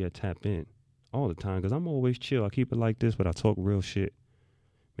 make sure you tap in all the time, because I'm always chill. I keep it like this, but I talk real shit.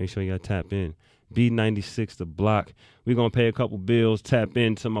 Make sure you tap in. B96 The Block. We're going to pay a couple bills. Tap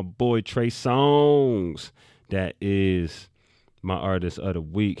into my boy Trey Songz. That is my artist of the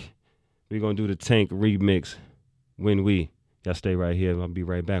week. We're going to do the Tank remix, When We. Y'all stay right here. I'll be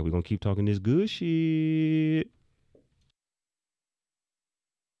right back. We're going to keep talking this good shit.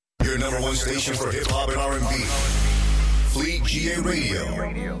 Your number one station for hip-hop and R&B. Fleet GA Radio.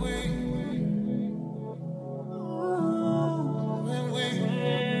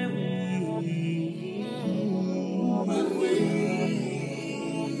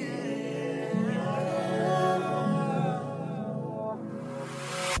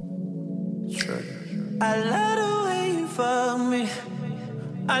 I love the way you fuck me.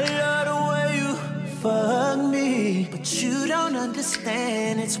 I love the way you fuck me. But you don't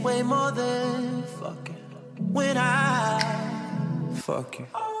understand, it's way more than fucking. When I fuck you,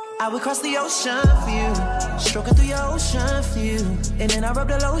 I would cross the ocean for you, stroking through your ocean for you, and then I rub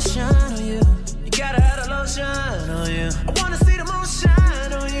the lotion on you. You gotta have the lotion on you. I wanna see the moon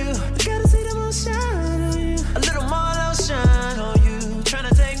shine on you. I gotta see the moon shine on you. A little more lotion on you.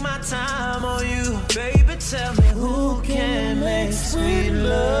 Tryna take my time on you. Baby, tell me who can make sweet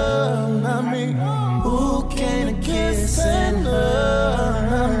love? Not me. Who can kiss and love?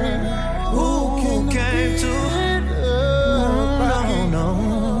 Not me. Who came to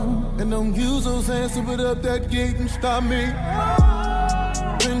no. And don't use those hands to put up that gate and stop me.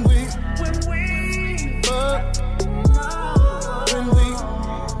 When we fuck, when we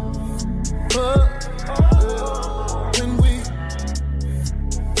fuck, when we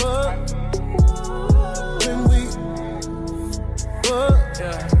fuck, when we fuck,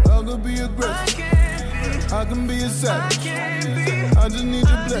 I could be aggressive, I can be a savage, I just need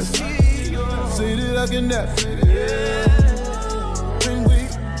your blessing. Say that I can nap. When we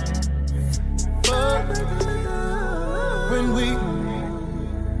fuck, when we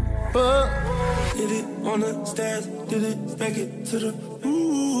fuck. Did it on the stairs, did it back it to the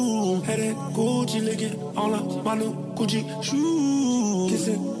room. Had that Gucci licking all of my new Gucci shoes.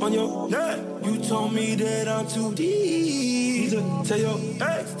 Kissing on your neck, you told me that I'm too deep to tell your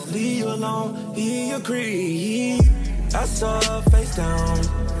ex to leave you alone in your crib. I saw her face down,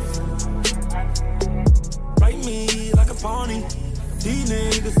 write me like a pony. These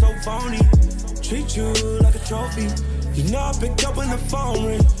niggas so phony, treat you like a trophy. You know I picked up when the phone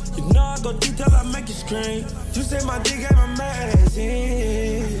ring. You know I go deep till I make you scream. You say my dick ain't my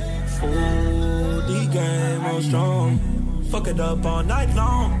medicine. Ooh, the game on strong. Fuck it up all night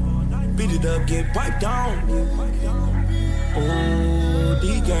long. Beat it up, get piped down. Ooh,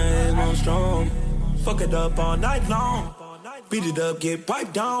 the game on strong. Fuck it up all night long. Beat it up, get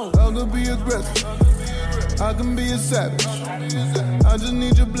piped down. I can be aggressive, I can be a savage, I just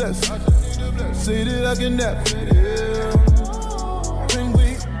need your blessing. Say that I can nap. When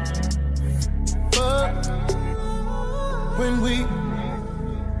we fuck, when we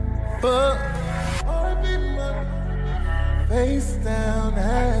fuck. Face down,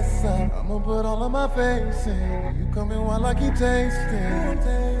 ass up. I'ma put all of my face in. You come in while I keep tasting.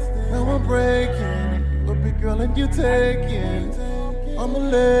 Now I'm breaking. You a big girl and you taking. I'm a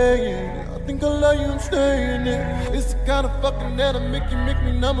laying. I think I love you, I'm staying there. It's the kind of fucking that'll make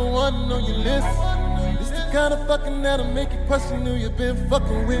me number one on your list. It's the kind of fucking that'll make you question who you've been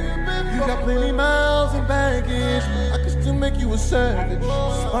fucking with. You got plenty miles and baggage. I can still make you a savage.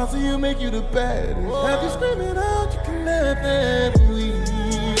 Sponsor you, make you the baddest. Have you screaming out, you can laugh at me.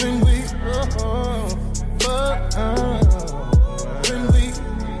 When we fuck, when we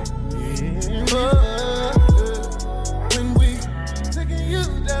fuck, when we taking you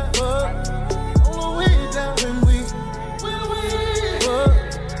down, all the way down. When we fuck,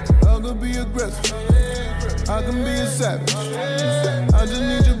 I could be aggressive, I can be a savage, I just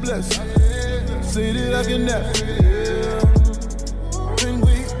need your blessing. Say that I can nap.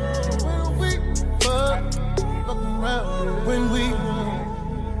 when we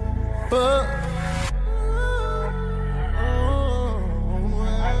fuck.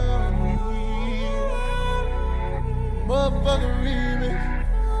 Motherfucking remix.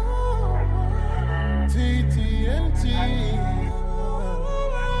 TTNT.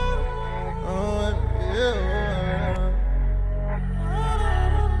 Yeah.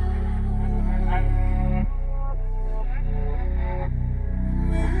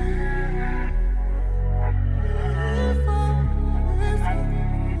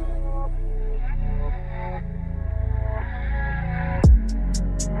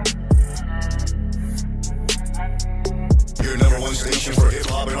 Your number one station for hip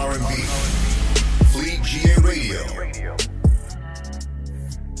hop and R&B. Fleet GA Radio.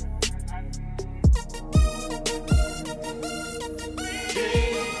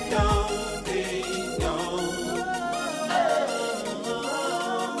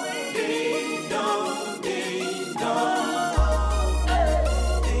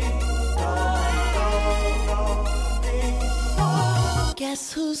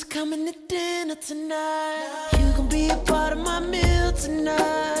 Guess who's coming to dinner tonight? You gon' be a part of my meal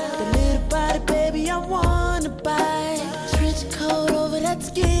tonight. The little body, baby, I wanna bite. Trench coat over that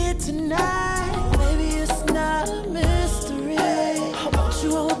skin tonight. Baby, it's not a mystery. I want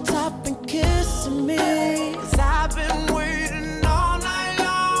you on top and kissing me. 'Cause I've been waiting all night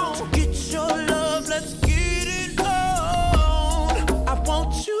long to get your love, let's get it on. I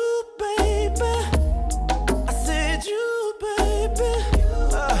want you, baby. I said you, baby.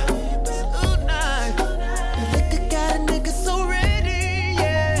 Tonight. Your liquor got a nigga so ready,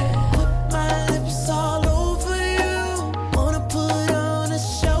 yeah. Put my lips all over you. Wanna put on a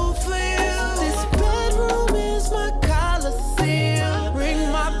show for you. This bedroom is my coliseum. Ring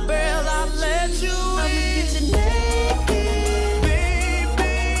my bell, I'll let you in. I'ma get you naked,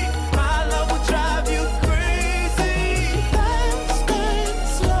 baby. My love will drive you crazy. Fast and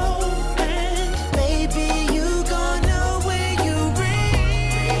slow, and baby, you gon' know when you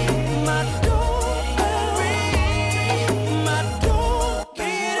ring my doorbell. Ring my door.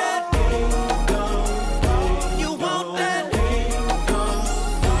 Get that ding dong. You want that ding dong.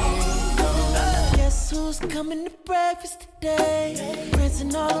 Guess who's coming to breakfast today?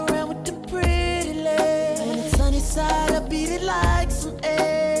 Prancing all around with the pretty legs. On the sunny side, I beat it like some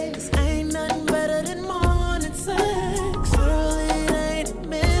eggs. Ain't nothing better than morning sex. Girl, it ain't a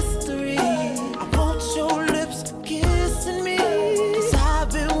mystery. I want your lips kissing me. 'Cause I've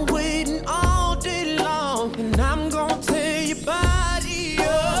been waiting all day long. And I'm gon' tear your body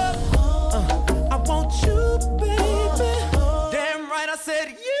up. I want you, baby. Damn right, I said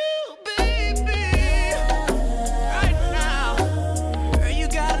you, baby. Right now. Girl, you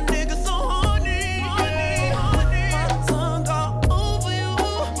got a nigga so horny. My tongue all over you.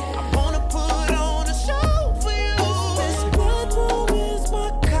 I wanna put on a show for you. This bedroom is my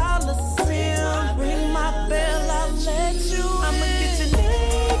coliseum. Ring my bell, I'll let you in. I'ma get you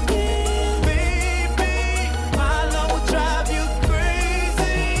naked, baby. My love will drive you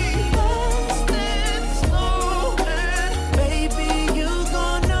crazy. Fast and slow, and baby, you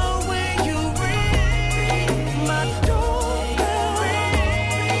gon' know when you ring my doorbell.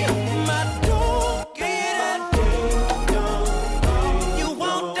 Ring my door. Get that ding dong. You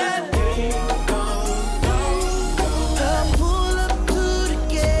want that ding dong. Pull up to the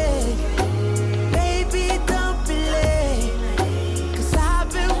gate. Baby, don't be late. 'Cause I've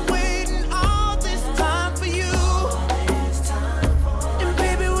been waiting all this time for you. And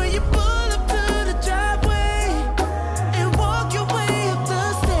baby, when you pull up to the driveway and walk your way up the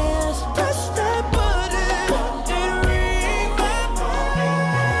stairs, press that button and ring my bell.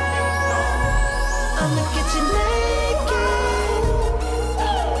 I'ma get you naked.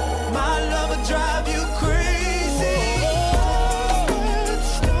 My love will drive you crazy.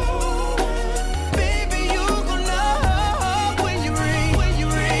 Baby, you gon' know when you ring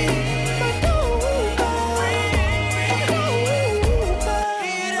my doorbell.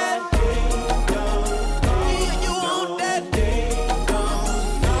 Hear that ding dong. You want that ding dong.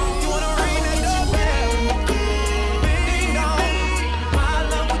 You wanna ring that doorbell? Ding dong. My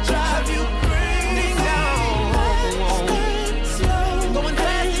love will drive you crazy. Slow, going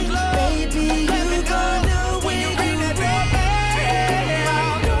fast and slow. Baby, you gon' know when you ring that doorbell.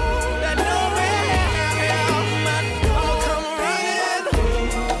 That doorbell. I'ma come running.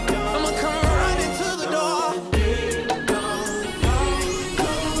 I'ma come running to the door.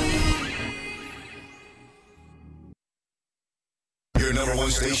 Your number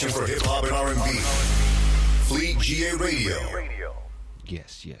one station for hip hop and R&B. Fleet GA Radio.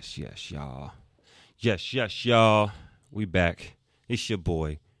 Yes, y'all. Yes, y'all. We back. It's your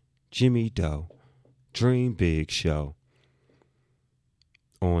boy, Jimmy Doe, Dream Big Show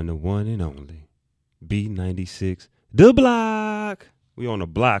on the one and only B96 The Block. We on the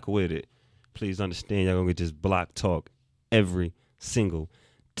block with it. Please understand, y'all gonna get this block talk every single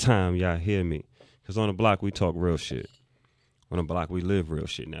time y'all hear me. Because on the block, we talk real shit. On the block, we live real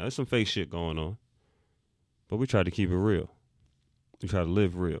shit. Now, there's some fake shit going on, but we try to keep it real. We try to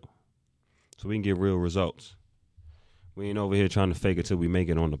live real so we can get real results. We ain't over here trying to fake it till we make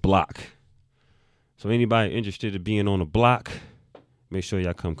it on the block. So anybody interested in being on the block, make sure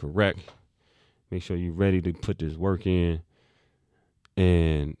y'all come correct. Make sure you're ready to put this work in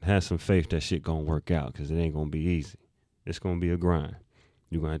and have some faith that shit gonna work out, because it ain't gonna be easy. It's gonna be a grind.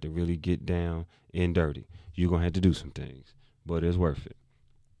 You're gonna have to really get down and dirty. You're gonna have to do some things, but it's worth it.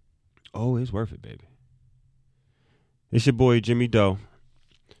 Oh, it's worth it, baby. It's your boy Jimmy Doe.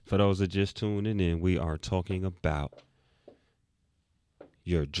 For those that just tuning in, we are talking about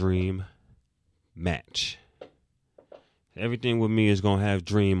your dream match. Everything with me is gonna have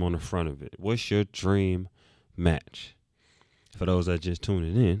dream on the front of it. What's your dream match? For those that just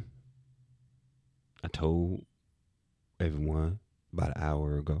tuning in, I told everyone about an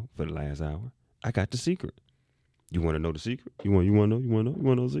hour ago, for the last hour, I got the secret. You want to know the secret? You want to know? You want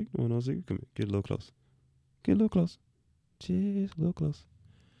to know the secret? You want to know the secret? Come here, get a little closer. Get a little closer. Just a little closer.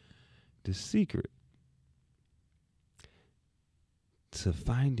 The secret to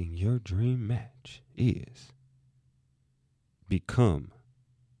finding your dream match is become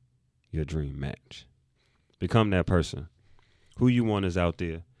your dream match. Become that person. Who you want is out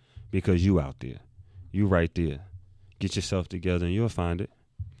there because you out there. You right there. Get yourself together and you'll find it.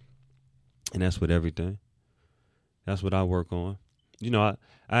 And that's with everything. That's what I work on. You know,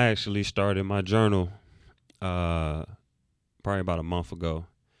 I actually started my journal probably about a month ago.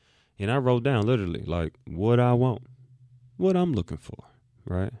 And I wrote down literally like what I want, what I'm looking for,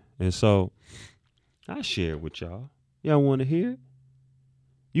 right? And so I share it with y'all. Y'all want to hear it?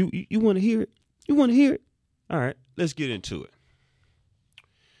 You want to hear it? You want to hear it? All right, let's get into it.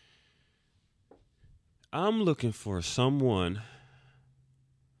 I'm looking for someone,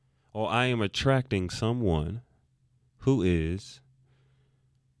 or I am attracting someone who is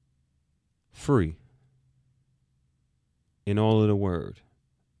free in all of the word.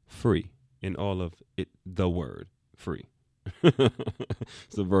 Free in all of it, the word free.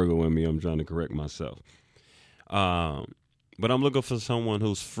 It's a Virgo in me. I'm trying to correct myself. But I'm looking for someone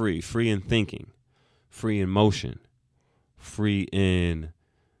who's free in thinking, free in motion, free in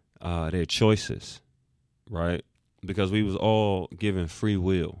their choices, right? Because we was all given free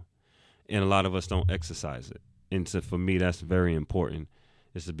will, and a lot of us don't exercise it. And so for me, that's very important,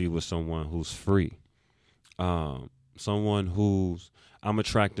 is to be with someone who's free. I'm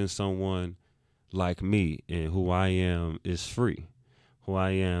attracting someone like me, and who I am is free. Who I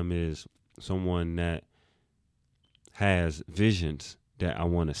am is someone that has visions that I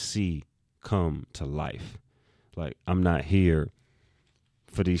want to see come to life. Like, I'm not here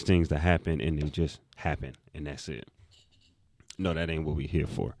for these things to happen and they just happen and that's it. No, that ain't what we here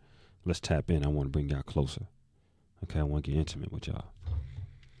for. Let's tap in. I want to bring y'all closer. Okay, I want to get intimate with y'all.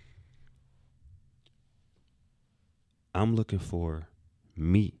 I'm looking for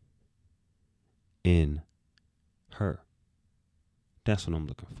me in her. That's what I'm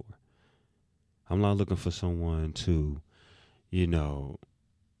looking for. I'm not looking for someone to,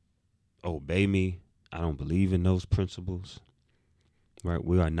 obey me. I don't believe in those principles. Right?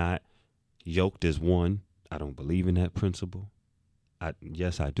 We are not yoked as one. I don't believe in that principle.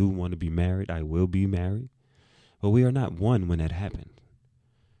 Yes, I do want to be married. I will be married. But we are not one when that happens.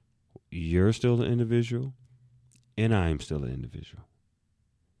 You're still an individual, and I'm still an individual.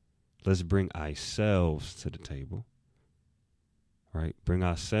 Let's bring ourselves to the table. Right? Bring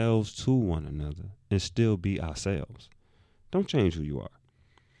ourselves to one another and still be ourselves. Don't change who you are.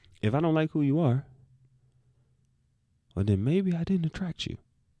 If I don't like who you are, well, then maybe I didn't attract you.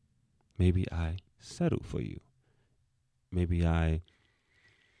 Maybe I settled for you. Maybe I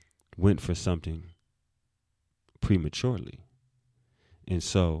went for something prematurely. And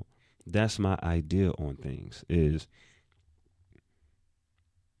so that's my idea on things, is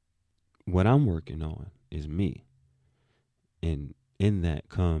what I'm working on is me. And in that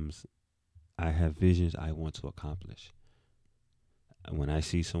comes, I have visions I want to accomplish. When I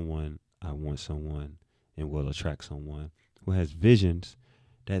see someone, I want someone and will attract someone who has visions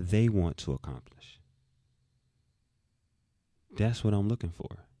that they want to accomplish. That's what I'm looking for.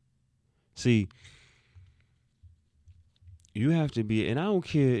 See, you have to be, and I don't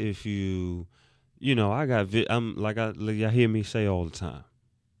care if you, y'all hear me say all the time,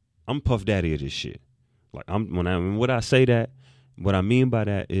 I'm Puff Daddy of this shit. Like, what I say that, what I mean by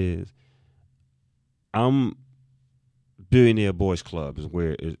that is, I'm Billionaire Boys Club is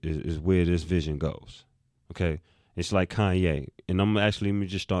where this vision goes. Okay, it's like Kanye, and let me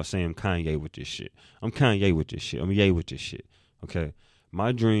just start saying Kanye with this shit. I'm Kanye with this shit. I'm Ye with this shit. Okay,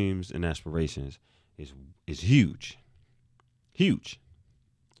 my dreams and aspirations is huge, huge.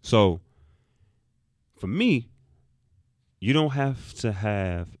 So for me, you don't have to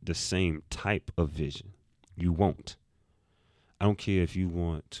have the same type of vision. You won't. I don't care if you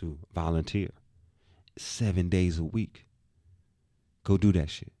want to volunteer 7 days a week. Go do that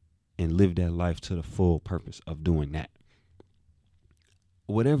shit and live that life to the full purpose of doing that.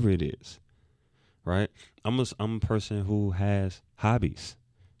 Whatever it is, right? I'm a person who has hobbies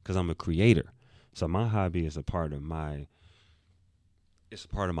because I'm a creator. So my hobby is a part of my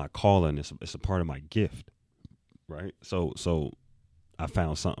calling. It's a part of my gift, right? So I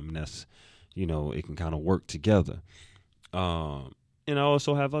found something that's, it can kind of work together. And I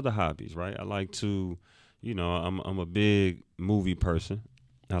also have other hobbies, right? I like to, I'm a big movie person.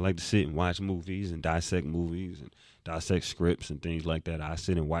 I like to sit and watch movies and dissect movies and dissect scripts and things like that. I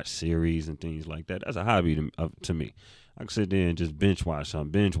sit and watch series and things like that. That's a hobby to me. I can sit there and just binge watch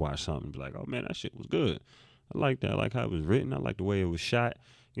something, and be like, oh man, that shit was good. I like that. I like how it was written. I like the way it was shot.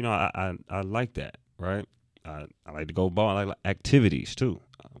 I like that, right? I like to go bowling. I like activities too.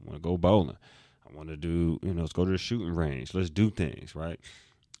 I want to go bowling. I want to do, let's go to the shooting range. Let's do things, right?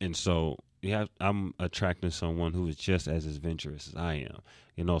 And so I'm attracting someone who is just as adventurous as I am,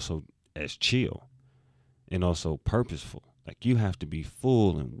 and also as chill, and also purposeful. Like, you have to be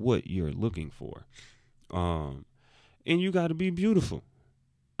full in what you're looking for, and you got to be beautiful.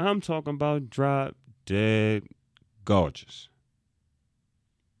 I'm talking about drop dead gorgeous.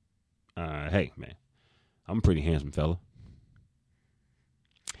 Hey man, I'm a pretty handsome fella.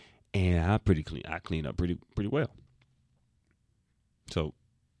 And I clean up pretty well. So,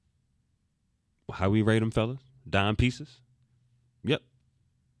 how we rate them, fellas? Dime pieces? Yep.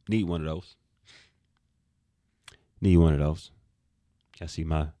 Need one of those. I see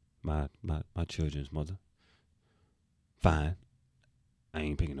my children's mother. Fine. I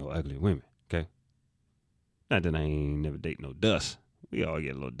ain't picking no ugly women, okay? Not that I ain't never date no dust. We all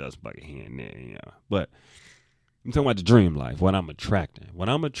get a little dust bucket here and there, But I'm talking about the dream life, what I'm attracting.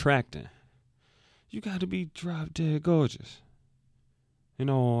 You got to be drop dead gorgeous in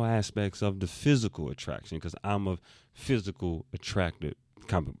all aspects of the physical attraction, because I'm a physical attracted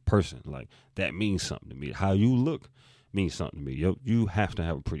kind of person. Like, that means something to me. How you look means something to me. You have to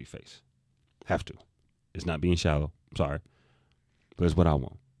have a pretty face. Have to. It's not being shallow. I'm sorry. But it's what I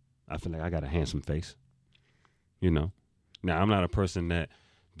want. I feel like I got a handsome face. Now, I'm not a person that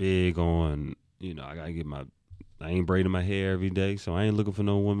big on, I got to get I ain't braiding my hair every day, so I ain't looking for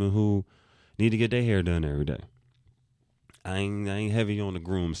no woman who need to get their hair done every day. I ain't heavy on the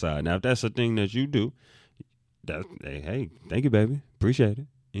groom side. Now, if that's a thing that you do, hey, thank you, baby. Appreciate it.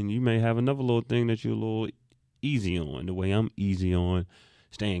 And you may have another little thing that you're a little easy on, the way I'm easy on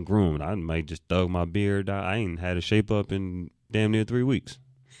staying groomed. I might just thug my beard out. I ain't had a shape up in damn near 3 weeks.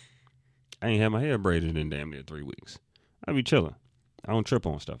 I ain't had my hair braided in damn near 3 weeks. I be chilling. I don't trip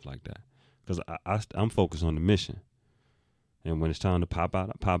on stuff like that, because I'm focused on the mission. And when it's time to pop out,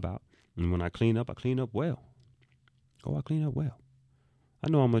 I pop out. And when I clean up well. I clean up well. I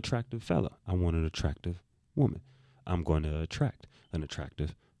know I'm an attractive fella. I want an attractive woman. I'm going to attract an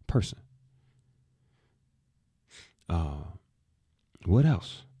attractive person. What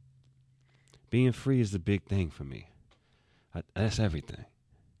else? Being free is the big thing for me. That's everything.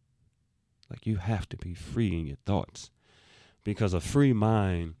 Like, you have to be free in your thoughts, because a free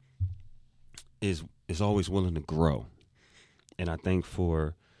mind is always willing to grow. And I think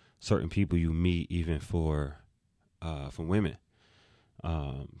for certain people you meet, even for women,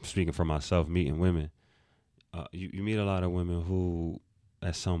 speaking for myself, meeting women, you meet a lot of women who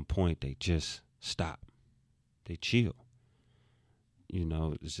at some point they just stop. They chill.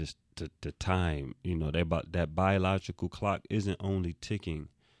 It's just the time, that biological clock isn't only ticking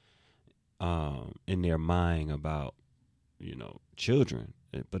in their mind about, children,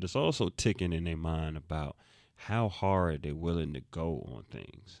 but it's also ticking in their mind about how hard they're willing to go on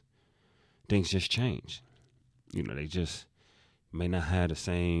things. Things just change. They just may not have the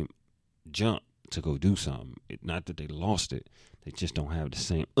same jump to go do something. Not that they lost it. They just don't have the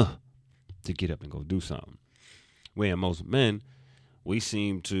same to get up and go do something. Where most men, we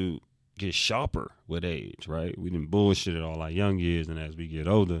seem to get sharper with age, right? We didn't bullshit it all our young years, and as we get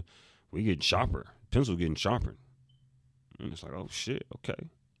older, we get sharper. Pencil getting sharpened. And it's like, oh shit, okay.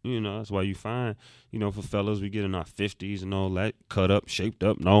 That's why you find, for fellas, we get in our 50s and all that, cut up, shaped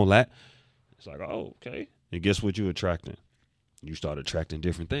up and all that. It's like, oh, okay. And guess what you're attracting? You start attracting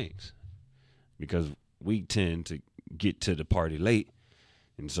different things. Because we tend to get to the party late,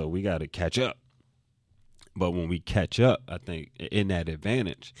 and so we got to catch up. But when we catch up, I think in that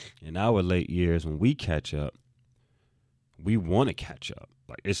advantage, in our late years, when we catch up, we want to catch up.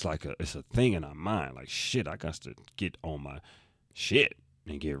 It's a thing in our mind. Like, shit, I got to get on my shit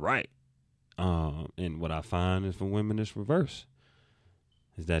and get right. And what I find is for women, it's reverse.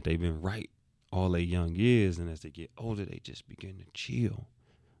 Is that they've been right all their young years, and as they get older, they just begin to chill.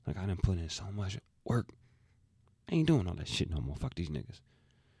 Like, I done put in so much work. I ain't doing all that shit no more. Fuck these niggas.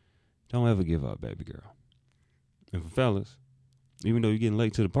 Don't ever give up, baby girl. And for fellas, even though you're getting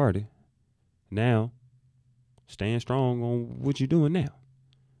late to the party, now, stand strong on what you're doing now.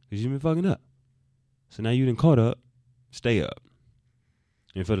 Because you've been fucking up. So now you done caught up, stay up.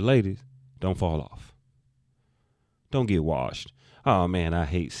 And for the ladies, don't fall off. Don't get washed. Oh, man, I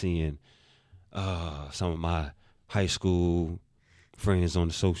hate seeing some of my high school friends on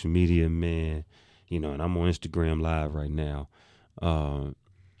the social media, man. You know, and I'm on Instagram Live right now. Man,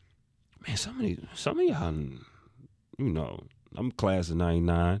 some of y'all, you know, I'm class of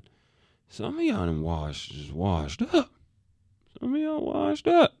 99. Some of y'all done washed up. Some of y'all washed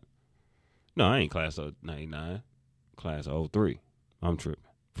up. No, I ain't class of 99. Class of 03. I'm tripping.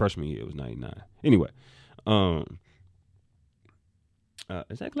 Freshman year was 99. Anyway,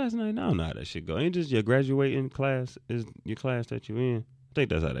 is that class of 99? I don't know how that shit go. Ain't just your graduating class is your class that you in? I think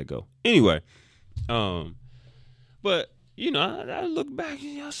that's how that go. Anyway, but, you know, I look back,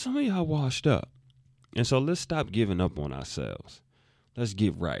 some of y'all washed up. And so let's stop giving up on ourselves. Let's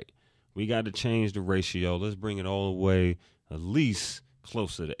get right. We got to change the ratio. Let's bring it all the way at least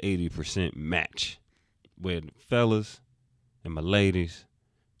closer to 80% match. With fellas and my ladies,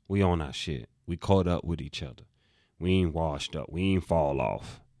 we on our shit. We caught up with each other. We ain't washed up. We ain't fall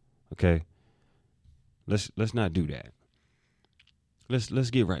off. Okay? Let's not do that. Let's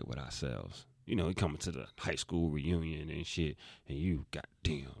get right with ourselves. You know, we coming to the high school reunion and shit, and you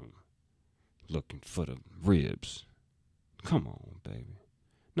goddamn looking for the ribs. Come on, baby.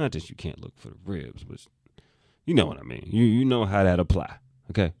 Not that you can't look for the ribs, but you know what I mean. You know how that apply.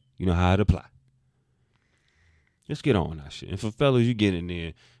 Okay? You know how it apply. Let's get on that shit. And for fellas, you get in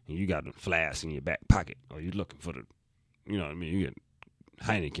there and you got a flask in your back pocket, or you looking for the, you know what I mean, you get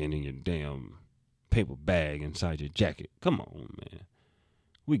Heineken in your damn paper bag inside your jacket. Come on, man.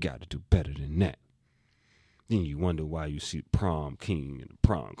 We got to do better than that. Then you wonder why you see prom king and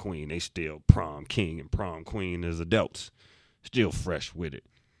prom queen. They still prom king and prom queen as adults. Still fresh with it.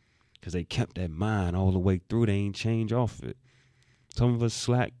 Because they kept that mind all the way through. They ain't change off it. Some of us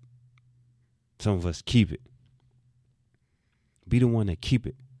slack. Some of us keep it. Be the one that keep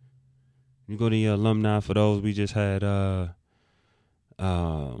it. You go to your alumni for those. We just had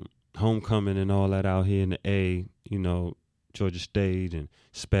homecoming and all that out here in the A. You know, Georgia State and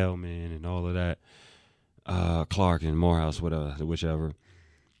Spelman and all of that. Clark and Morehouse, whichever.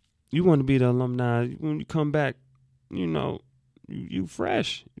 You want to be the alumni. When you come back, you know, you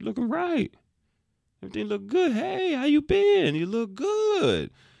fresh. You looking right. Everything look good. Hey, how you been? You look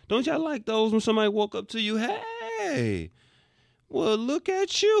good. Don't y'all like those when somebody walk up to you? Hey, well, look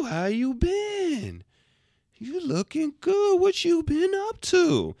at you. How you been? You looking good. What you been up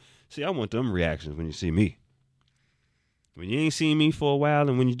to? See, I want them reactions when you see me. When you ain't seen me for a while,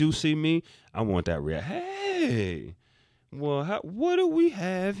 and when you do see me, I want that reaction. Hey, well, what do we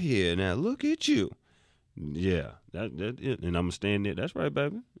have here? Now, look at you. Yeah, that it. And I'm going to stand there. That's right,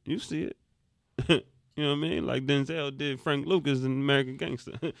 baby. You see it. You know what I mean? Like Denzel did Frank Lucas in American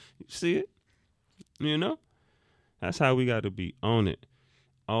Gangster. You see it? You know? That's how we got to be on it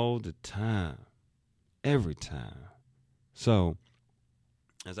all the time. Every time. So,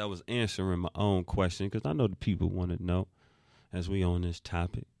 as I was answering my own question, because I know the people want to know, as we on this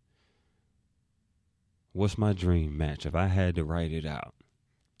topic, what's my dream match? If I had to write it out,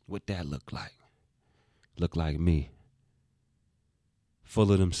 what'd that look like? Look like me.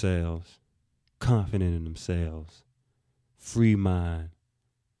 Full of themselves, confident in themselves, free mind,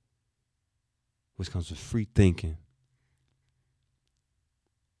 which comes with free thinking,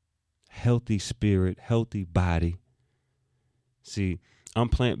 healthy spirit, healthy body. See, I'm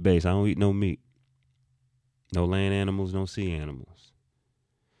plant-based. I don't eat no meat. No land animals, no sea animals.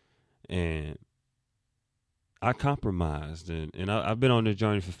 And I compromised. And I've been on this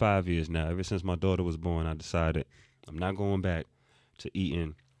journey for 5 years now. Ever since my daughter was born, I decided I'm not going back to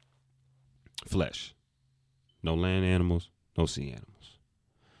eating flesh. No land animals, no sea animals.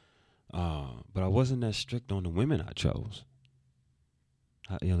 But I wasn't that strict on the women I chose.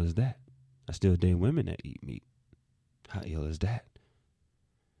 How ill is that? I still date women that eat meat. How ill is that?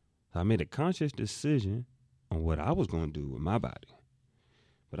 I made a conscious decision on what I was going to do with my body.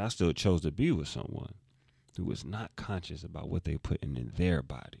 But I still chose to be with someone who is not conscious about what they're putting in their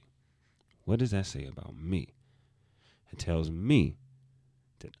body. What does that say about me? It tells me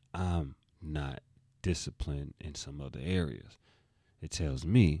that I'm not disciplined in some other areas. It tells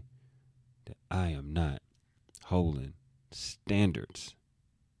me that I am not holding standards.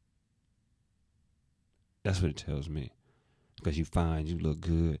 That's what it tells me. Because you find you look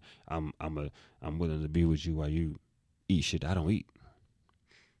good, I'm willing to be with you while you eat shit I don't eat.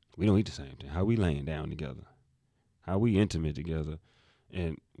 We don't eat the same thing. How we laying down together? How we intimate together?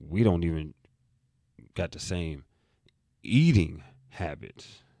 And we don't even got the same eating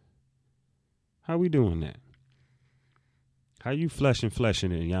habits. How we doing that? How you fleshing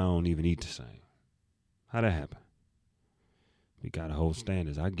it and y'all don't even eat the same? How that happen? We gotta hold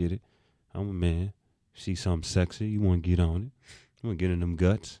standards. I get it. I'm a man. See something sexy, you want to get on it. You want to get in them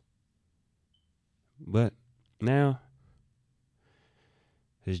guts. But now,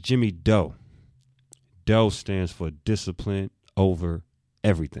 it's Jimmy Doe. Doe stands for discipline over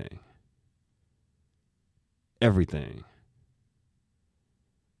everything. Everything.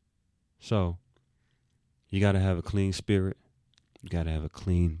 So, you got to have a clean spirit. You got to have a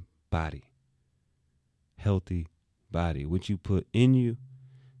clean body. Healthy body. What you put in you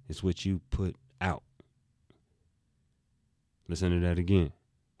is what you put out. Listen to that again.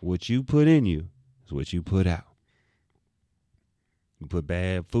 What you put in you is what you put out. You put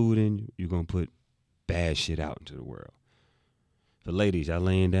bad food in you, you're going to put bad shit out into the world. For ladies, y'all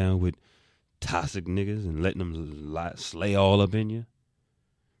laying down with toxic niggas and letting them slay all up in you.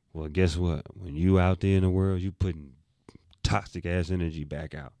 Well, guess what? When you out there in the world, you putting toxic ass energy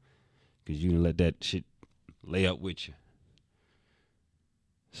back out. Because you didn't let that shit lay up with you.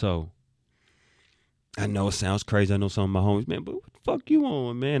 So, I know it sounds crazy. I know some of my homies, man, but what the fuck you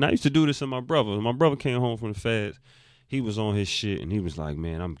on, man? I used to do this to my brother. My brother came home from the feds. He was on his shit, and he was like,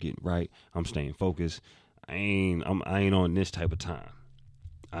 man, I'm getting right. I'm staying focused. I ain't on this type of time.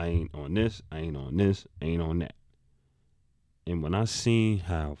 I ain't on this. I ain't on this. I ain't on that. And when I seen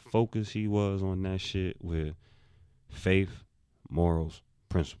how focused he was on that shit with faith, morals,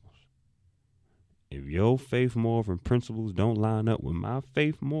 principles. If your faith, morals, and principles don't line up with my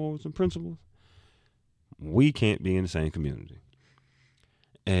faith, morals, and principles, we can't be in the same community.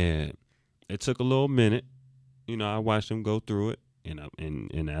 And it took a little minute. You know, I watched him go through it.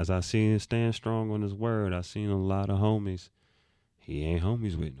 And as I seen him stand strong on his word, I seen a lot of homies he ain't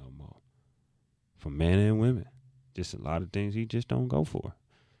homies with no more. For men and women. Just a lot of things he just don't go for.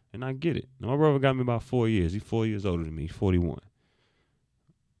 And I get it. My brother got me about 4 years. He's 4 years older than me. He's 41.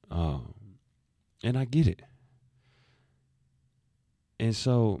 And I get it. And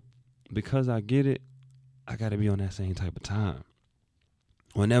so, because I get it, I got to be on that same type of time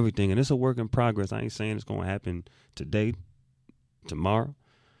on everything. And it's a work in progress. I ain't saying it's going to happen today, tomorrow.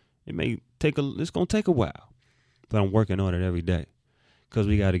 It's going to take a while, but I'm working on it every day because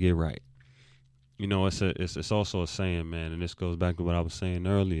we got to get right. You know, it's also a saying, man, and this goes back to what I was saying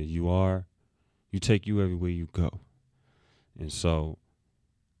earlier. You take you everywhere you go. And so,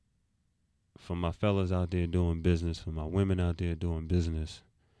 for my fellas out there doing business, for my women out there doing business,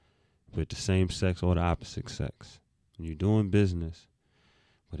 with the same sex or the opposite sex. When you're doing business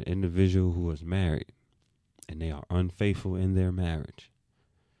with an individual who is married and they are unfaithful in their marriage,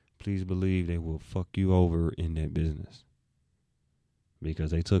 please believe they will fuck you over in that business.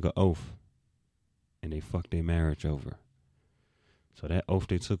 Because they took an oath and they fucked their marriage over. So that oath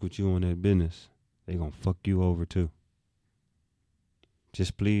they took with you on that business, they gonna fuck you over too.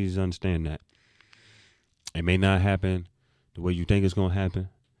 Just please understand that. It may not happen the way you think it's gonna happen,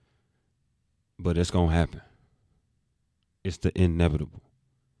 but it's going to happen. It's the inevitable.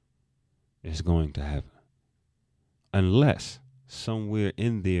 It's going to happen. Unless somewhere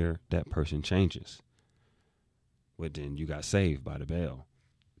in there that person changes. Well, then you got saved by the bell.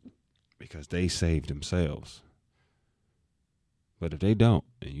 Because they saved themselves. But if they don't,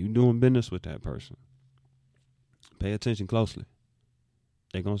 and you doing business with that person, pay attention closely.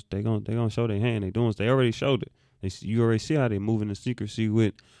 They gonna show their hand. They already showed it. You already see how they move in the secrecy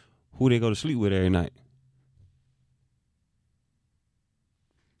with who they go to sleep with every night.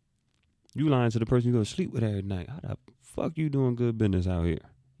 You lying to the person you go to sleep with every night. How the fuck you doing good business out here?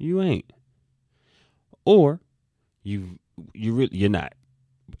 You ain't. Or you're not.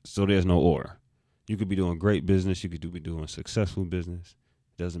 So there's no or. You could be doing great business. You could be doing successful business.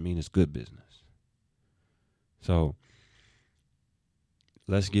 Doesn't mean it's good business. So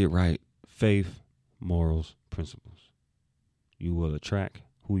let's get right. Faith, morals, principles. You will attract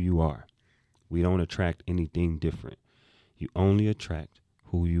who you are. We don't attract anything different. You only attract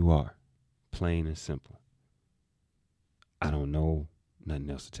who you are. Plain and simple. I don't know nothing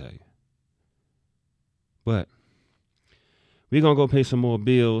else to tell you. But we're going to go pay some more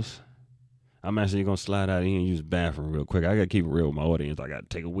bills. I'm actually going to slide out of here and use the bathroom real quick. I got to keep it real with my audience. I got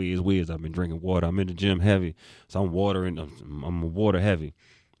to take a whiz. I've been drinking water. I'm in the gym heavy, so I'm water heavy.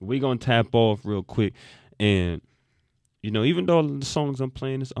 We're going to tap off real quick. And, you know, even though the songs I'm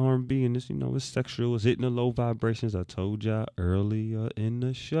playing is R&B and this, you know, it's sexual, it's hitting the low vibrations. I told y'all earlier in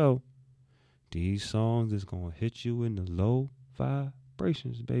the show, these songs is going to hit you in the low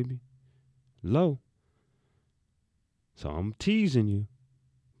vibrations, baby. Low. So I'm teasing you.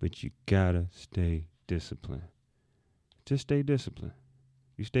 But you gotta stay disciplined. Just stay disciplined.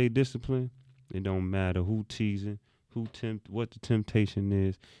 You stay disciplined, it don't matter who teasing, what the temptation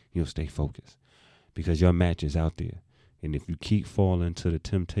is, you'll stay focused. Because your match is out there. And if you keep falling to the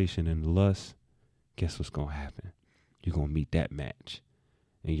temptation and lust, guess what's gonna happen? You're gonna meet that match.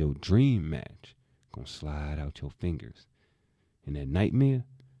 And your dream match gonna slide out your fingers. And that nightmare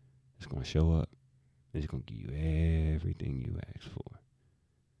is gonna show up. It's gonna give you everything you asked for.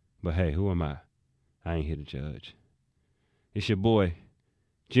 But hey, who am I? I ain't here to judge. It's your boy,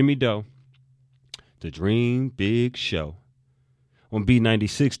 Jimmy Doe, the Dream Big Show on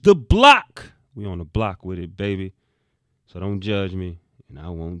B96, The Block. We on the block with it, baby. So don't judge me, and I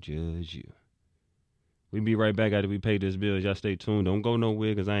won't judge you. We be right back after we pay this bill. Y'all stay tuned. Don't go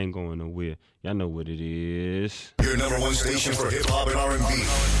nowhere, because I ain't going nowhere. Y'all know what it is. Your number one station for hip-hop and R&B.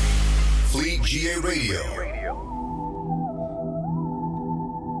 Fleet GA Radio.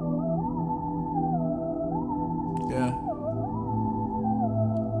 Yeah.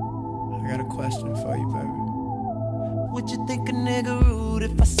 I got a question for you, baby. Would you think a nigga rude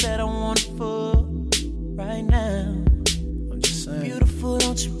if I said I want to fuck right now? I'm just saying. Beautiful,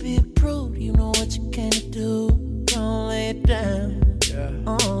 don't you be a prude. You know what you can't do. Don't lay it down. Yeah.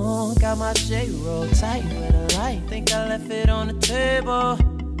 Got my J-roll tight with a light. Think I left it on the table.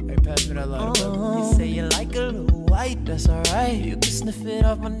 Hey, pass me that lighter, baby. You say you like a little white, that's alright. You can sniff it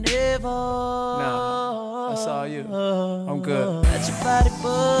off my navel. Nah, that's all you. I'm good. Let your body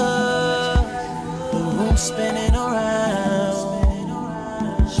buzz. The room spinning around.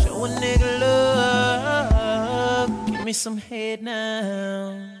 Show a nigga love. Give me some head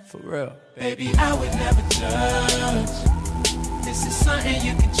now. For real. Baby, I would never judge. This is something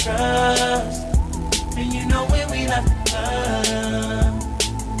you can trust. And you know when we left the club,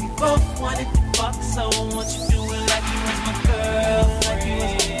 we both wanted to fuck, so I want you to do it like you was my girl. Like you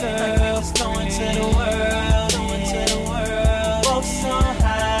was my girl. Going to the world, going to the world. Both so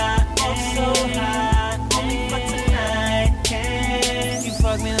high, only for tonight. Can you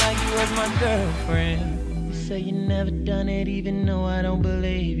fuck me like you was my girlfriend? You say you never done it, even though I don't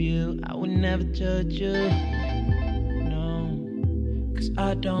believe you. I would never judge you, no, 'cause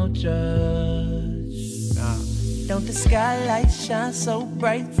I don't judge. Nah. Don't the skylight shine so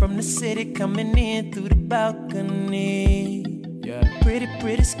bright from the city coming in through the balcony? Yeah.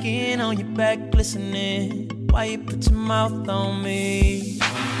 Pretty skin on your back glistening. Why you put your mouth on me?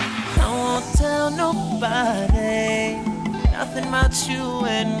 I won't tell nobody nothing about you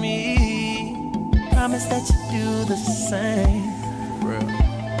and me. Promise that you do the same. For real.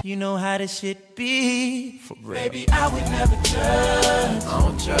 You know how this shit be. For real. Baby, I would never judge. I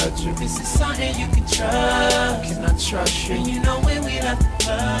don't judge you. This is something you can trust. Can I trust you? And you know when we left the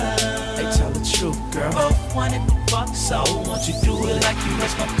club, Hey, tell the truth, girl. both wanted to fuck, so won't you do it like you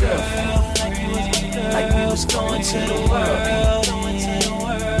was my girl? Like you was my girl. Like we was going to the world. Going to the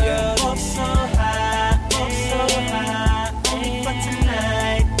world. Yeah. Both so high, only for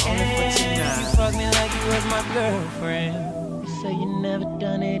tonight. Only for tonight. You fuck me like you was my girlfriend. You say you never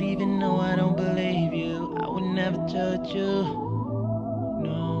done it, even though I don't believe you. I would never judge you,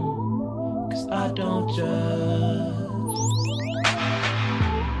 no, 'cause I don't judge.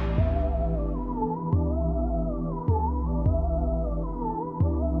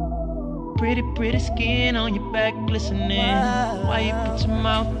 Pretty skin on your back glistening. Why you put your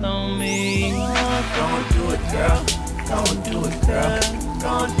mouth on me? Go and do it, girl. Go and do it, girl.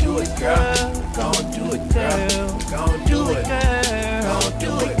 Go and do it, girl. Go and do it, girl. Go and do it. Go and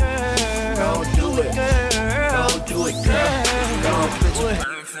do it. Go and do it. Go and do it, girl. Go and do it.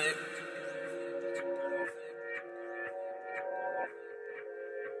 Perfect.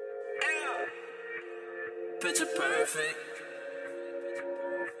 Picture perfect.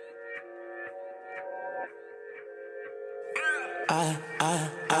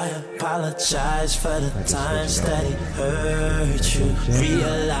 I apologize for the times that he hurt you.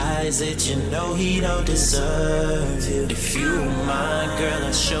 Realize that you know he don't deserve you. If you were mine, girl,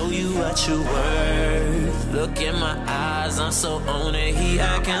 I'll show you what you're worth. Look in my eyes, I'm so on it. He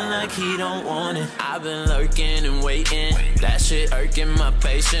acting like he don't want it. I've been lurking and waiting. That shit irking my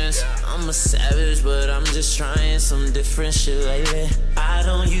patience. I'm a savage, but I'm just trying some different shit lately. I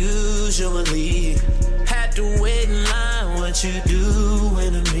don't usually had to wait in line. What you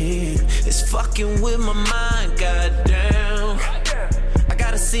doing to me? It's fucking with my mind, goddamn. I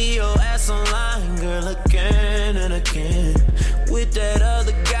gotta see your ass online, girl, again and again. With that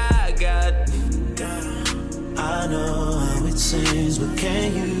other guy, goddamn. I know how it seems, but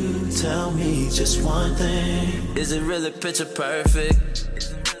can you tell me just one thing? Is it really picture perfect?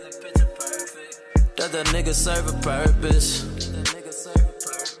 Does that nigga serve a purpose?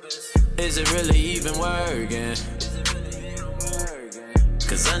 Is it really even working?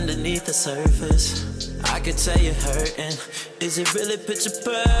 Cause underneath the surface, I could tell you're hurting. Is it really picture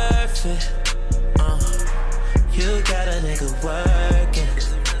perfect? You got a nigga working.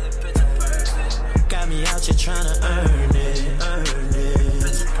 Got me out here tryna earn it.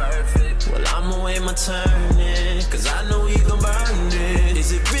 Picture perfect. Well, I'ma wait my turn in, cause I know he gon' burn it.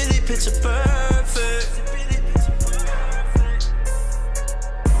 Is it really picture perfect?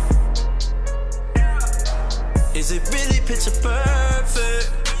 Is it really picture perfect?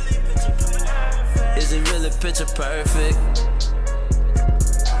 Is it really picture perfect?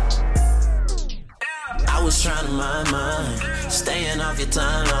 I was trying to mind, staying off your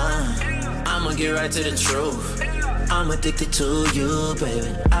timeline. I'ma get right to the truth. I'm addicted to you, baby.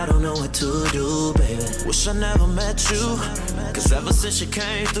 I don't know what to do, baby. Wish I never met you, cause ever since you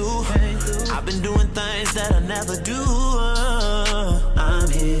came through, I've been doing things that I never do. I'm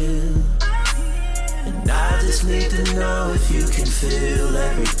here, and I just need to know if you can feel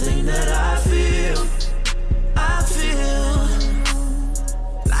everything that I feel. I feel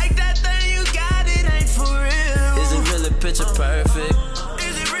like that thing you got, it ain't for real. Is it really picture perfect?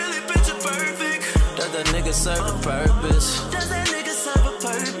 Is it really picture perfect? Does that nigga serve a purpose? Does that nigga serve a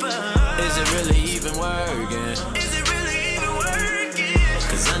purpose? Is it really even working? Is it really even working?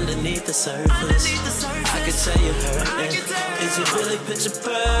 Cause underneath the surface, I could tell you hurting. Is it really picture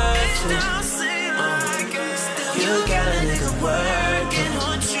perfect? You got a nigga working.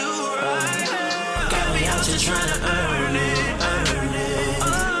 Got me out here trying to earn it.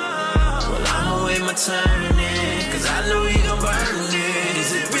 Well, I'ma wait my turn in, cause I know he gon' burn it.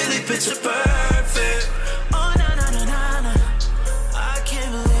 Is it really picture perfect? Oh, na na na na na. I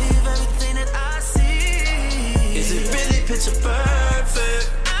can't believe everything that I see. Is it really picture perfect?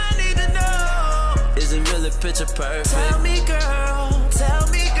 I need to know. Is it really picture perfect? Tell me, girl. Tell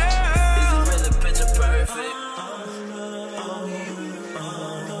me, girl. Is it really picture perfect?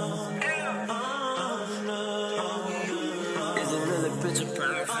 Picture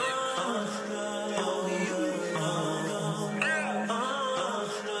perfect.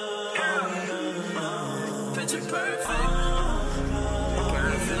 Picture perfect.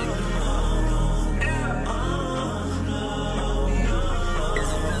 Perfect. Is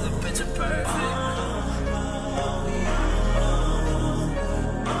it really picture perfect?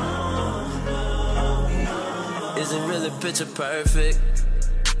 Is it really picture perfect?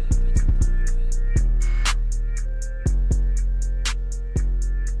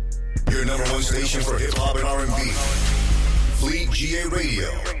 Your number one station for hip hop and R&B. Fleet GA Radio.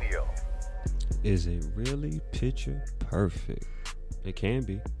 Is it really picture perfect? It can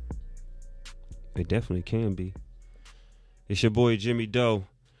be. It definitely can be. It's your boy Jimmy Doe.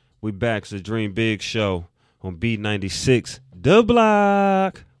 We back. It's the Dream Big Show on B96 The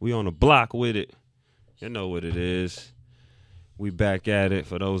Block. We on the block with it. You know what it is. We back at it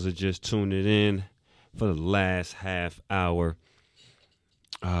for those that just tuning in for the last half hour.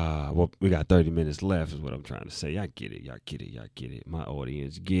 Well, we got 30 minutes left is what I'm trying to say. Y'all get it. Y'all get it. Y'all get it. My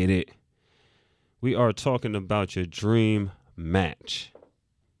audience get it. We are talking about your dream match,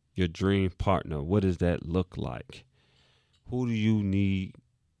 your dream partner. What does that look like? Who do you need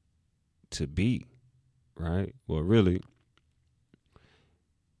to be, right? Well, really,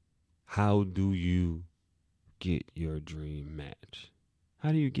 how do you get your dream match?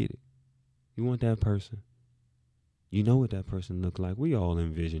 How do you get it? You want that person. You know what that person looked like. We all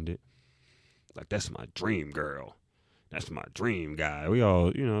envisioned it. Like, that's my dream girl. That's my dream guy. We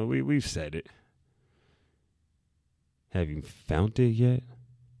all, we've said it. Have you found it yet?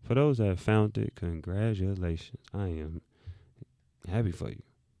 For those that have found it, congratulations. I am happy for you.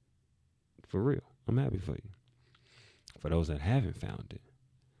 For real. I'm happy for you. For those that haven't found it,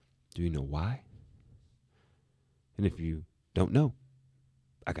 do you know why? And if you don't know,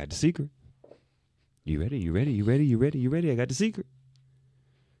 I got the secret. You ready? You ready? You ready? You ready? You ready? I got the secret.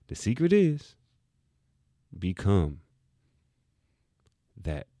 The secret is become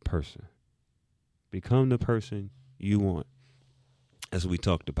that person. Become the person you want. That's what we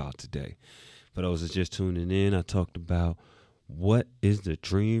talked about today. For those that's just tuning in, I talked about what is the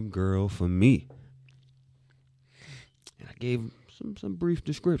dream girl for me. And I gave some brief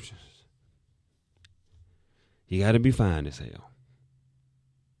descriptions. You got to be fine as hell.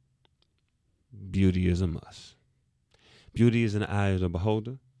 Beauty is a must. Beauty is in the eye of the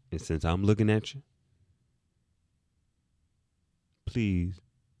beholder. And since I'm looking at you, please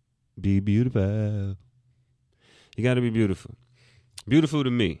be beautiful. You got to be beautiful. Beautiful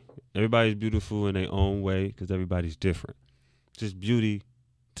to me. Everybody's beautiful in their own way because everybody's different. Just beauty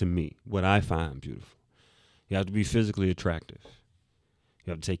to me, what I find beautiful. You have to be physically attractive.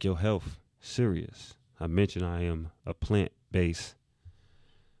 You have to take your health serious. I mentioned I am a plant-based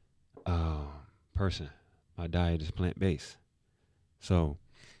person. My diet is plant-based. So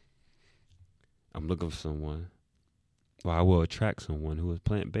I'm looking for someone, or I will attract someone who is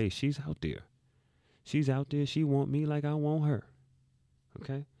plant-based. She's out there. She's out there. She want me like I want her.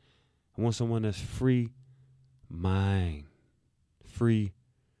 Okay? I want someone that's free mind, free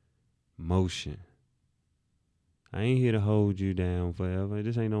motion. I ain't here to hold you down forever.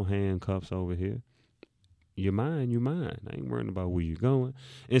 This ain't no handcuffs over here. You're mine, you mine. I ain't worrying about where you're going.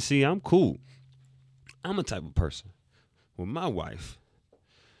 And see, I'm cool. I'm a type of person. With my wife,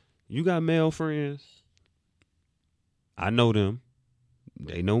 you got male friends. I know them.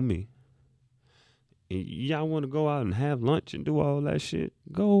 They know me. And y'all want to go out and have lunch and do all that shit?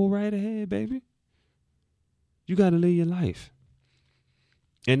 Go right ahead, baby. You got to live your life.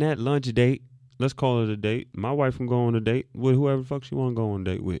 And that lunch date, let's call it a date. My wife can go on a date with whoever the fuck she want to go on a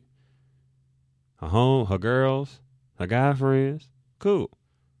date with. Her girls, her guy friends. Cool.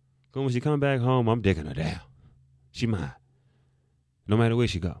 But when she come back home, I'm digging her down. She mine. No matter where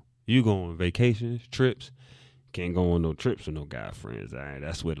she go. You go on vacations, trips. Can't go on no trips with no guy friends. All right,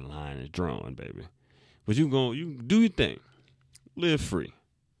 that's where the line is drawn, baby. But you do your thing. Live free.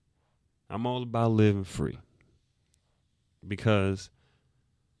 I'm all about living free. Because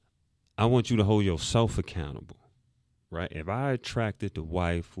I want you to hold yourself accountable, right? If I attracted the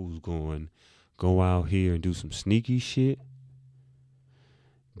wife who's going to go out here and do some sneaky shit,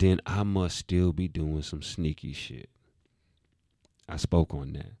 then I must still be doing some sneaky shit. I spoke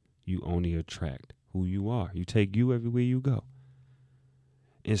on that. You only attract who you are. You take you everywhere you go.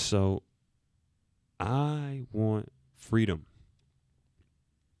 And so I want freedom.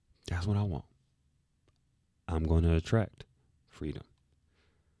 That's what I want. I'm going to attract freedom.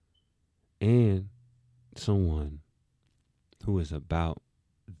 And someone who is about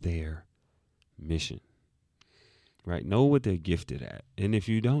their mission. Right? Know what they're gifted at. And if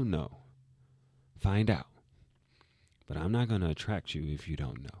you don't know, find out. But I'm not going to attract you if you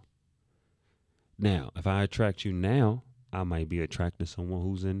don't know. Now, if I attract you now, I might be attracting someone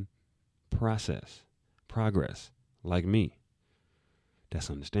who's in progress, like me. That's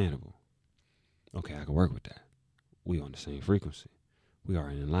understandable. Okay, I can work with that. We on the same frequency. We are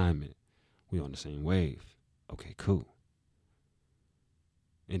in alignment. We on the same wave. Okay, cool.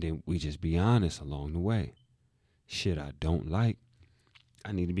 And then we just be honest along the way. Shit I don't like,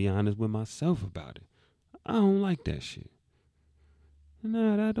 I need to be honest with myself about it. I don't like that shit.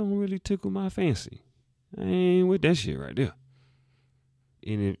 Nah, that don't really tickle my fancy. I ain't with that shit right there.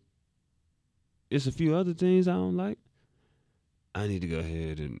 And if it's a few other things I don't like, I need to go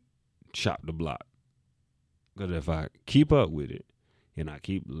ahead and chop the block. Because if I keep up with it and I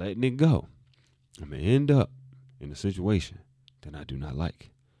keep letting it go, I'm going to end up in a situation that I do not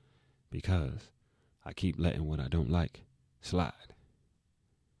like. Because I keep letting what I don't like slide.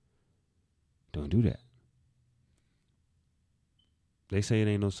 Don't do that. They say it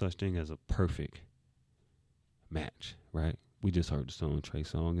ain't no such thing as a perfect match, right? We just heard the song Trey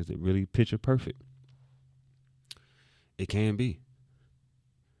Songz. Is it really picture perfect? It can be.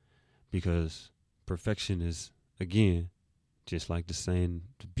 Because perfection is, again, just like the saying,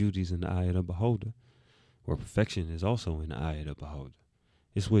 the beauty's in the eye of the beholder, where perfection is also in the eye of the beholder.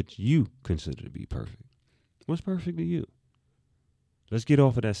 It's what you consider to be perfect. What's perfect to you? Let's get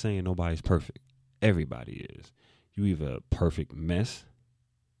off of that saying nobody's perfect. Everybody is. You either a perfect mess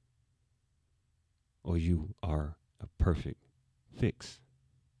or you are a perfect fix.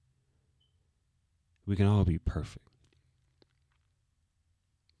 We can all be perfect.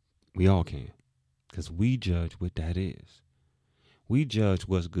 We all can. Because we judge what that is. We judge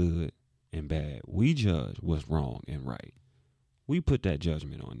what's good and bad. We judge what's wrong and right. We put that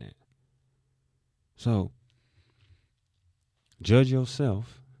judgment on that. So, judge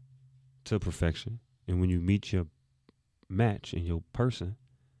yourself to perfection. And when you meet your match and your person,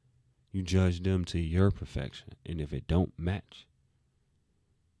 you judge them to your perfection. And if it don't match,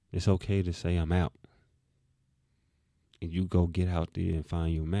 it's okay to say I'm out. and you go get out there and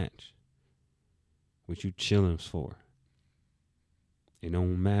find your match. What you chilling for. It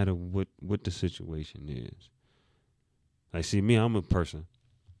don't matter what the situation is. Like, see, me, I'm a person.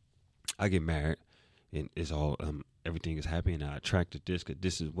 I get married, and it's all everything is happy, and I attracted this because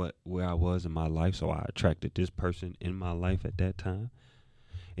this is where I was in my life. So I attracted this person in my life at that time.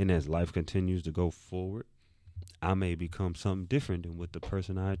 And as life continues to go forward, I may become something different than what the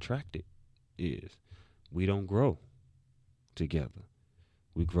person I attracted is. We don't grow together.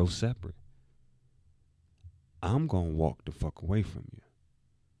 We grow separate. I'm going to walk the fuck away from you.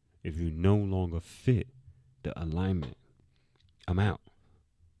 If you no longer fit the alignment, I'm out.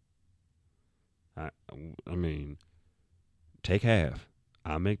 I mean, take half.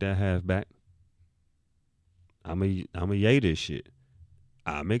 I'll make that half back. I'm a yay this shit.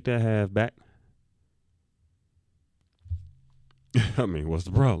 I'll make that half back. I mean, what's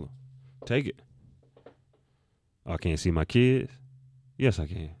the problem? Take it. I can't see my kids? Yes, I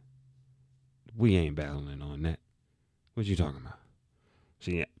can. We ain't battling on that. What you talking about?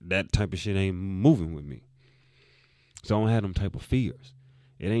 See, that type of shit ain't moving with me. So I don't have them type of fears.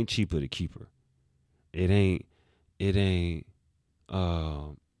 It ain't cheaper to keep her. It ain't, we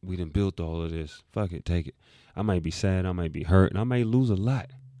done built all of this. Fuck it, take it. I might be sad, I might be hurt, and I may lose a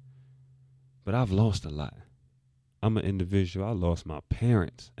lot. But I've lost a lot. I'm an individual. I lost my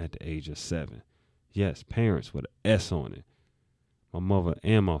parents at the age of 7. Yes, parents with an S on it. My mother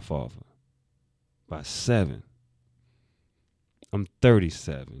and my father. By 7. I'm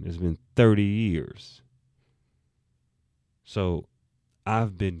 37. It's been 30 years. So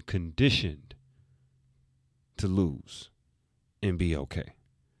I've been conditioned to lose and be okay.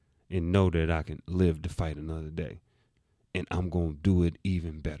 And know that I can live to fight another day. And I'm going to do it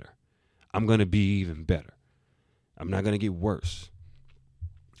even better. I'm going to be even better. I'm not going to get worse.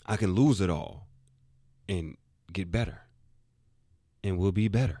 I can lose it all and get better. And we'll be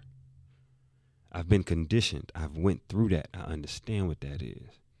better. I've been conditioned. I've went through that. I understand what that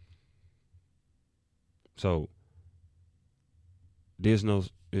is. So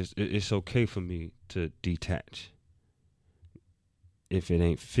it's okay for me to detach if it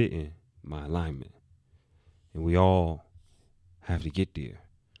ain't fitting my alignment. And we all have to get there.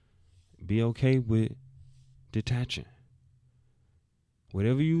 Be okay with detaching.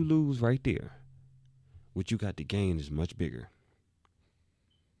 Whatever you lose right there, what you got to gain is much bigger.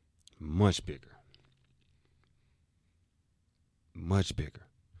 Much bigger. Much bigger.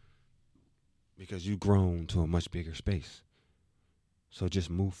 Because you've grown to a much bigger space. So just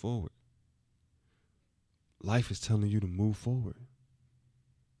move forward. Life is telling you to move forward.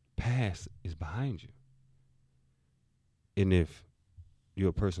 Past is behind you. And if you're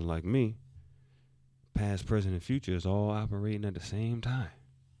a person like me, past, present, and future is all operating at the same time.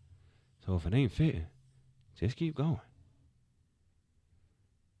 So if it ain't fitting, just keep going.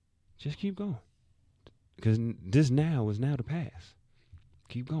 Just keep going. Because this now is now the past.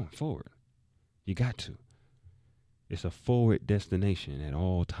 Keep going forward. You got to. It's a forward destination at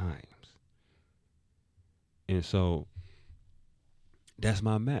all times. And so that's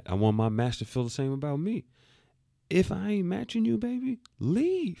my match. I want my match to feel the same about me. If I ain't matching you, baby,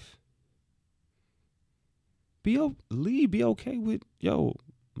 leave. Leave. Be okay with,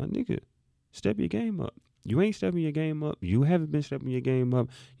 my nigga, step your game up. You ain't stepping your game up. You haven't been stepping your game up.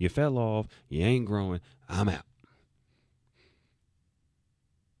 You fell off. You ain't growing. I'm out.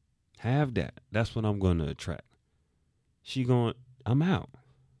 Have that. That's what I'm going to attract. She going, I'm out.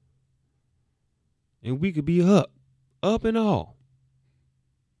 And we could be up and all.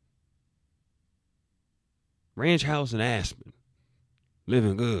 Ranch house in Aspen.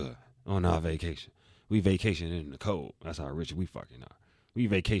 Living good on our vacation. We vacationing in the cold. That's how rich we fucking are. We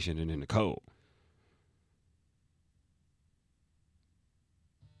vacationing in the cold.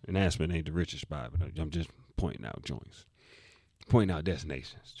 And Aspen ain't the richest spot, but I'm just pointing out joints. Pointing out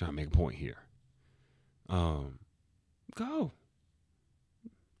destinations. Trying to make a point here. Go.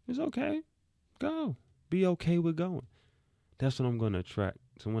 It's okay. Go. Be okay with going. That's what I'm going to attract.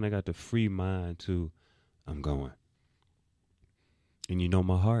 So when I got the free mind to, I'm going. And you know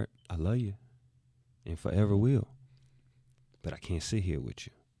my heart, I love you. And forever will. But I can't sit here with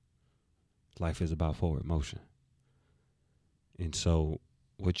you. Life is about forward motion. And so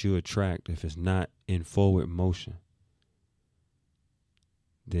what you attract, if it's not in forward motion,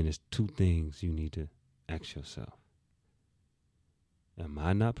 then it's 2 things you need to ask yourself. Am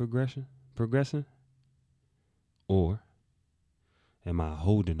I not progressing? Or am I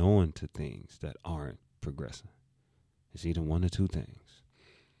holding on to things that aren't progressing? It's either one or 2 things.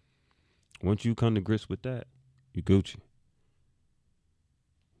 Once you come to grips with that, you Gucci.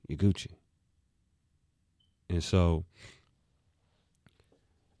 You Gucci. And so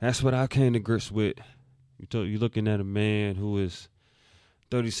that's what I came to grips with. You're looking at a man who is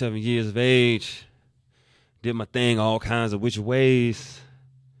 37 years of age, did my thing all kinds of which ways,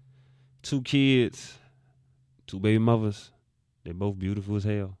 2 kids, 2 baby mothers. They both beautiful as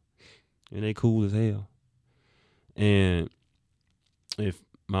hell, and they cool as hell. And if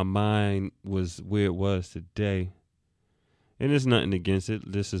my mind was where it was today, and there's nothing against it,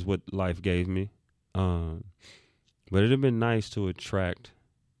 this is what life gave me. But it'd have been nice to attract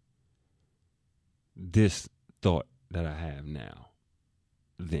this thought that I have now,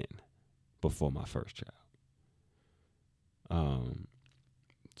 then, before my first child.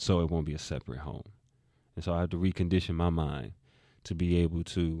 So it won't be a separate home. And so I have to recondition my mind to be able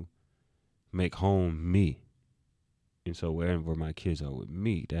to make home me. And so wherever my kids are with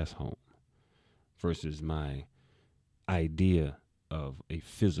me, that's home. Versus my idea of a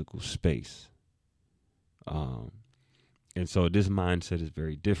physical space. And so this mindset is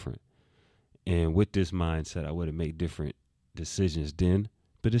very different. And with this mindset, I would have made different decisions then,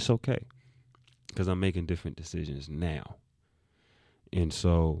 but it's okay because I'm making different decisions now. And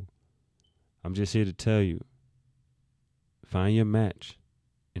so I'm just here to tell you, find your match.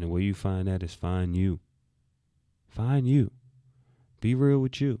 And the way you find that is find you. Find you. Be real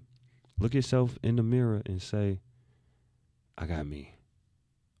with you. Look yourself in the mirror and say, I got me.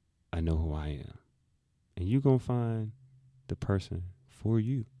 I know who I am. And you're going to find the person for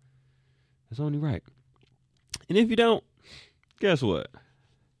you. That's only right. And if you don't, guess what?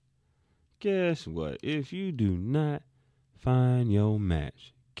 Guess what? If you do not find your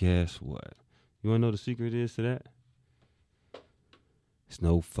match, guess what? You want to know the secret is to that? It's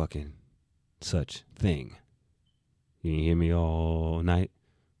no fucking such thing. You didn't hear me all night?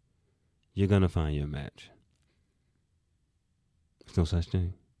 You're going to find your match. There's no such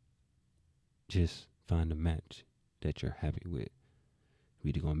thing. Just find a match that you're happy with. You're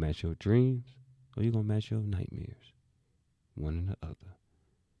either going to match your dreams or you're going to match your nightmares. One or the other.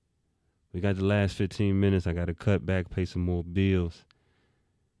 We got the last 15 minutes. I got to cut back, pay some more bills.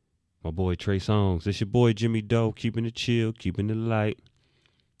 My boy Trey Songz. It's your boy Jimmy Doe, keeping it chill, keeping it light.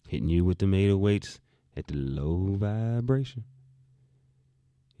 Hitting you with the 808s at the low vibration.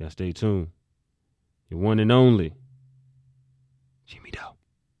 Y'all stay tuned. Your one and only Jimmy Doe.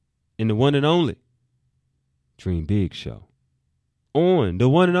 And the one and only Dream Big Show. On the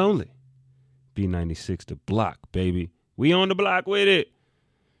one and only B96 The Block, baby. We on the block with it.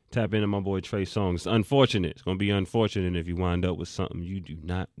 Tap into my boy Trey Songz. It's unfortunate. It's going to be unfortunate if you wind up with something you do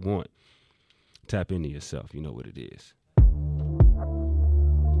not want. Tap into yourself. You know what it is.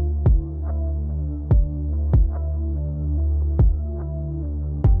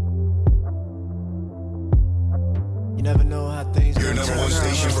 You never know how things Your gonna number turn one out.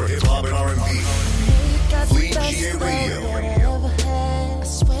 station for hip hop and R&B. Fleet GA Radio. I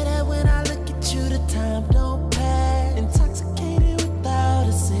swear that when I look at you, the time don't pass. Intoxicated without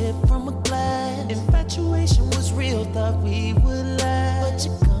a sip from a glass. Infatuation was real, thought we would last. But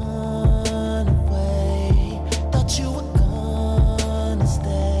you're gone away. Thought you were gonna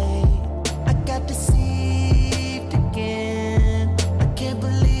stay. I got deceived again. I can't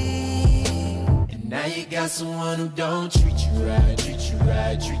believe. And now you got someone who don't treat you right, treat you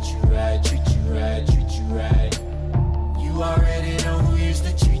right, treat you right, treat you right, treat you right. You already know who used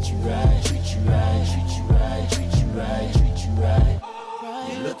to treat you right, treat you right, treat you right, treat you right, treat you right.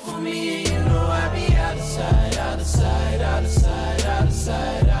 You look for me and you know I be out of sight, out of sight, out of sight, out of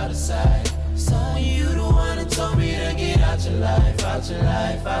sight, out of sight. So when you the one that told me to get out your life, out your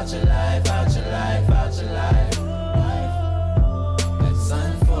life, out your life, out your life, out your life. That's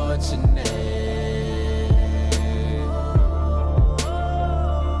unfortunate.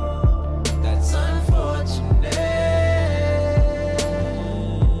 That's unfortunate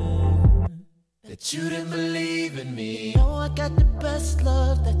that you didn't believe in me. Know I got the best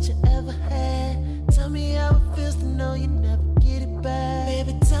love that you ever had. Tell me how it feels to know you never get it back.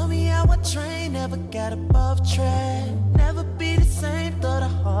 Baby, tell me how I train, never got above track. Never be the same, thought our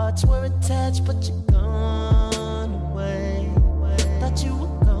hearts were attached, but you're gone away. Thought you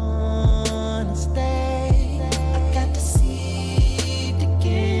were gonna stay. I got deceived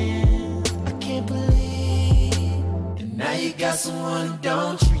again. I can't believe. And now you got someone who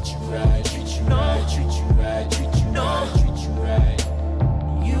don't treat you right, treat you right, treat you right, treat you right, treat you right.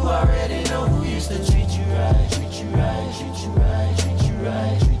 You already know who used to treat you right, treat you right, treat you right, treat you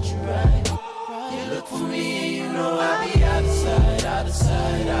right, treat you right. You look for me and you know I be out of sight, out of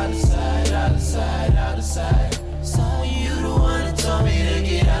sight, out of sight, out of sight, out of sight. So you the one that told me to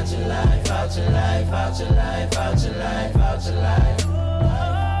get out your life, out your life, out your life, out your life, out your life.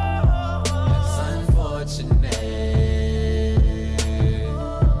 That's unfortunate.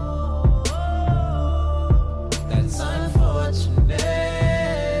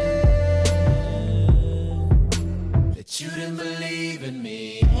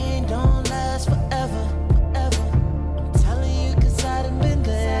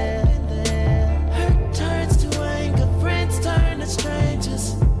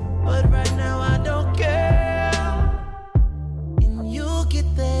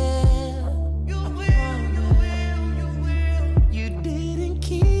 get there. You will. You didn't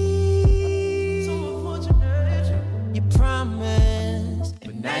keep. So unfortunate. You promised.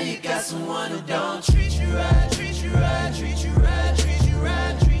 But now you got someone who don't treat you right. Treat you right, treat you right, treat you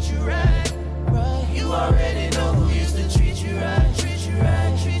right, treat you right. Right. You already know who used to treat you right. Treat you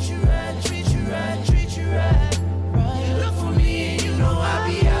right, treat you right, treat you right, treat you right. Right. You look for me and you know I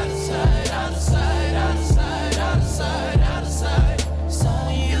be out of sight, out of sight, out of sight, out of sight, out of sight. So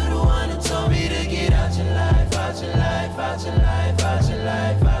you the one who told me to get out your life, out your life, out your life, out your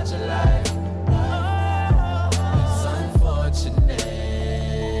life, out your life. It's unfortunate.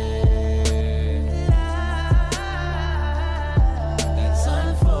 That's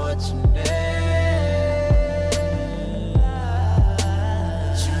unfortunate.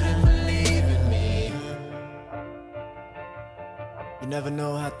 That you didn't believe in me. You never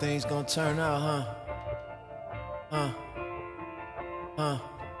know how things gonna turn out, huh?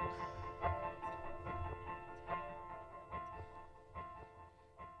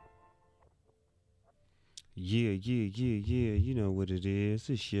 Yeah. You know what it is.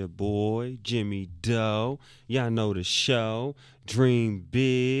 It's your boy, Jimmy Doe. Y'all know the show. Dream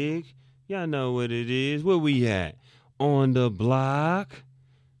Big. Y'all know what it is. Where we at? On the block.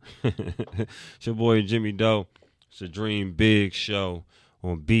 It's your boy, Jimmy Doe. It's a Dream Big show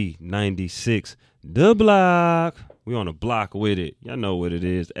on B96. The Block. We on the block with it. Y'all know what it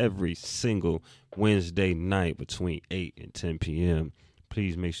is. Every single Wednesday night between 8 and 10 p.m.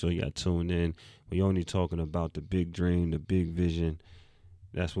 Please make sure y'all tune in. We only talking about the big dream, the big vision.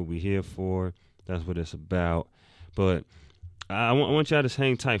 That's what we here for. That's what it's about. But I want y'all to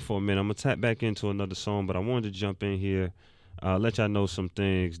hang tight for a minute. I'm going to tap back into another song, but I wanted to jump in here, let y'all know some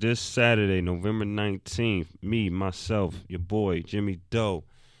things. This Saturday, November 19th, me, myself, your boy, Jimmy Doe,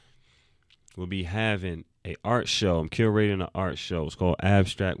 will be having an art show. I'm curating an art show. It's called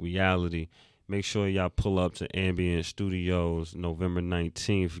Abstract Reality. Make sure y'all pull up to Ambient Studios November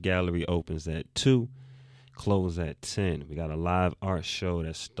 19th. Gallery opens at 2, close at 10. We got a live art show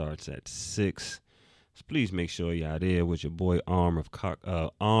that starts at 6. So please make sure y'all there with your boy Arms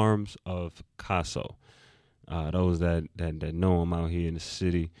of Casso. Those that know him out here in the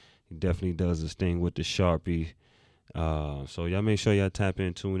city, he definitely does this thing with the Sharpie. So y'all make sure y'all tap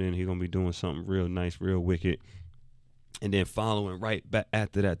in, tune in. He's going to be doing something real nice, real wicked. And then following right back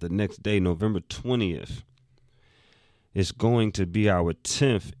after that, the next day, November 20th, it's going to be our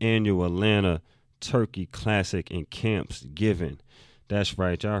 10th annual Atlanta Turkey Classic and Camps Giving. That's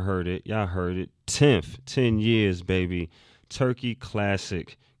right. Y'all heard it. 10th, 10 years, baby. Turkey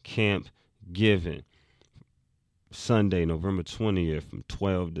Classic Camp Giving. Sunday, November 20th from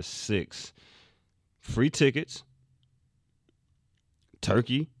 12 to 6. Free tickets.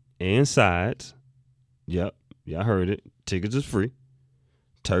 Turkey and sides. Yep. Y'all heard it. Tickets is free.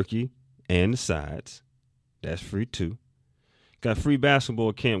 Turkey and the sides. That's free too. Got free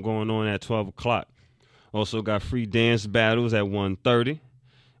basketball camp going on at 12 o'clock. Also got free dance battles at 1:30.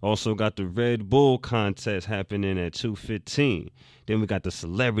 Also got the Red Bull contest happening at 2:15. Then we got the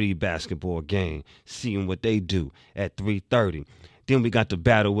celebrity basketball game, seeing what they do at 3:30. Then we got the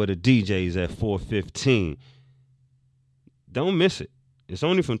battle with the DJs at 4:15. Don't miss it. It's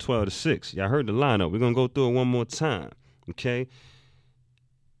only from 12 to 6. Y'all heard the lineup. We're going to go through it one more time. Okay?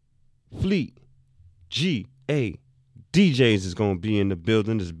 Fleet, G.A. DJs is going to be in the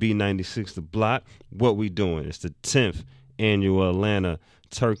building. This is B96 The Block. What we doing? It's the 10th annual Atlanta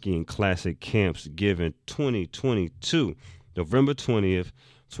Turkey and Classic Camps Giving 2022. November 20th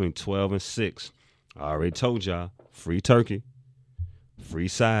between 12 and 6. I already told y'all. Free turkey. Free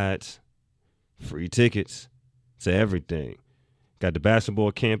sides. Free tickets to everything. Got the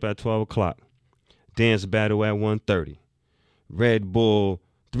basketball camp at 12 o'clock. Dance battle at 1:30. Red Bull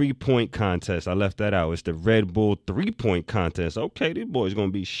 3-point contest. I left that out. It's the Red Bull 3-point contest. Okay, these boys going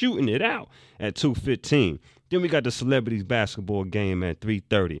to be shooting it out at 2:15. Then we got the celebrities basketball game at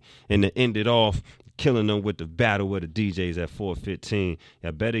 3:30. And to end it off, killing them with the battle with the DJs at 4:15.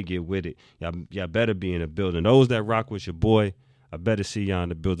 Y'all better get with it. Y'all better be in the building. Those that rock with your boy, I better see y'all in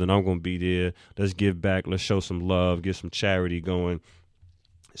the building. I'm going to be there. Let's give back. Let's show some love. Get some charity going.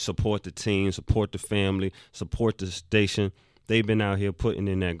 Support the team. Support the family. Support the station. They've been out here putting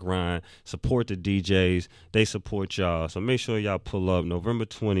in that grind. Support the DJs. They support y'all. So make sure y'all pull up November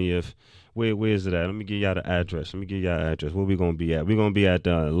 20th. Where is it at? Let me give y'all the address. Where we going to be at? We're going to be at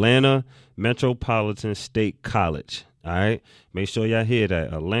the Atlanta Metropolitan State College. All right? Make sure y'all hear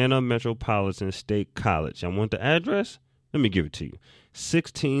that. Atlanta Metropolitan State College. Y'all want the address? Let me give it to you.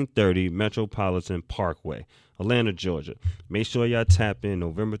 1630 Metropolitan Parkway, Atlanta, Georgia. Make sure y'all tap in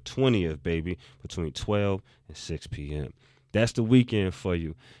November 20th, baby, between 12 and 6 p.m. That's the weekend for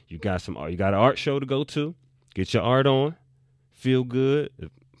you. You got some art. You got an art show to go to. Get your art on. Feel good.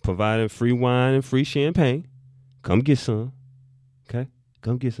 Providing free wine and free champagne. Come get some. Okay?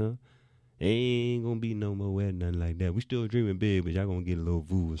 Come get some. Ain't gonna be no Moet, nothing like that. We still dreaming big, but y'all gonna get a little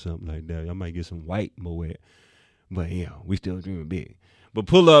Voo or something like that. Y'all might get some white Moet. But yeah, we still dreaming big. But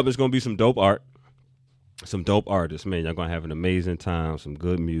pull up, it's gonna be some dope art. Some dope artists, man. Y'all gonna have an amazing time, some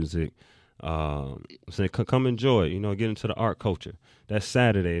good music. So come enjoy it, get into the art culture. That's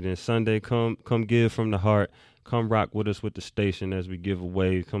Saturday. Then Sunday, come give from the heart. Come rock with us with the station as we give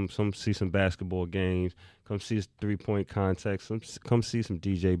away. Come see some basketball games. Come see 3-point contests. Come see some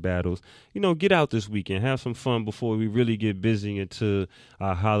DJ battles. Get out this weekend. Have some fun before we really get busy into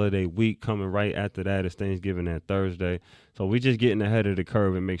our holiday week. Coming right after that is Thanksgiving and Thursday. So we just getting ahead of the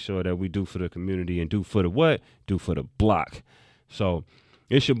curve and make sure that we do for the community and do for the what? Do for the block. So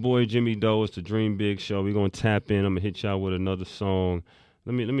it's your boy Jimmy Doe. It's the Dream Big Show. We're going to tap in. I'm going to hit y'all with another song.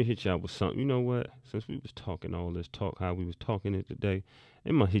 Let me hit y'all with something. You know what? Since we was talking all this talk, how we was talking it today,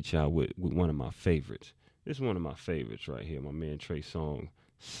 I'm going to hit y'all with one of my favorites. This is one of my favorites right here. My man Trey Songz,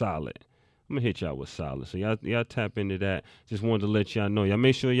 Solid. I'm going to hit y'all with Solid. So y'all tap into that. Just wanted to let y'all know. Y'all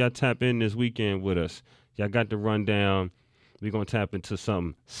make sure y'all tap in this weekend with us. Y'all got the rundown. We're going to tap into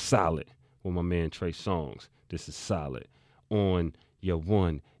something solid with my man Trey Songz. This is Solid on your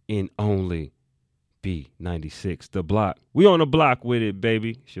one and only B96, The Block. We on the block with it,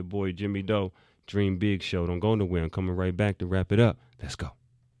 baby. It's your boy Jimmy Doe, Dream Big Show. Don't go nowhere. I'm coming right back to wrap it up. Let's go.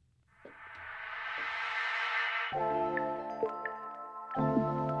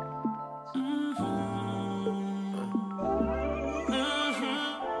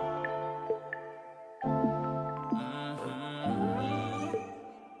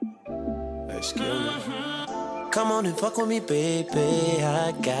 Come on and fuck with me, baby,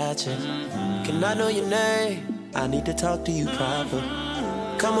 I got you. Can I know your name? I need to talk to you proper.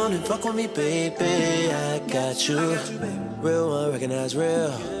 Come on and fuck with me, baby, I got you. Real one, recognize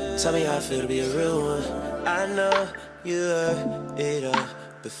real. Tell me how I feel to be a real one. I know you heard it all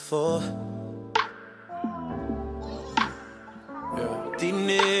before. These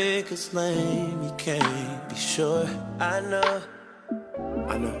niggas lame, you can't be sure. I know.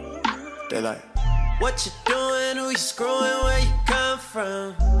 They like, what you doing, who you screwing, where you come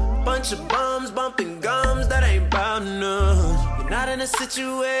from? Bunch of bums bumping gums, that ain't bout none. You're not in a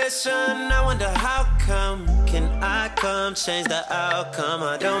situation, I wonder how come. Can I come change the outcome?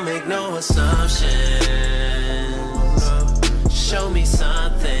 I don't make no assumptions. Show me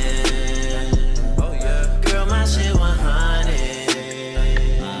something. Oh yeah, girl, my shit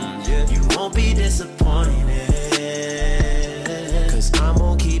 100. You won't be disappointed. Cause I'm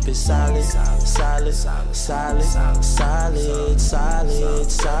gonna keep it solid, solid, solid, solid, solid,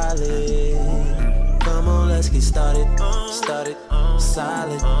 solid, solid. Come on, let's get started, started,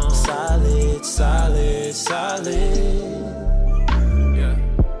 solid, solid, solid, solid.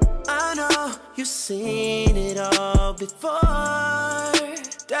 I know you've seen it all before.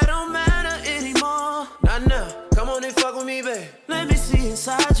 That don't matter anymore. Not now. Come on and fuck with me, babe. Let me see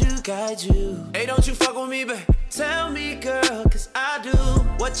inside you, guide you. Hey, don't you fuck with me, babe. Tell me, girl, cause I do.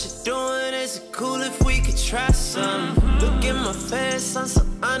 What you doing, is it cool if we could try some? Look in my face, I'm so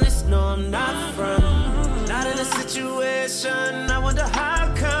honest, no I'm not from. Not in a situation, I wonder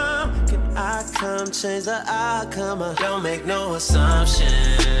how come. Can I come change the outcome? I don't make no assumptions.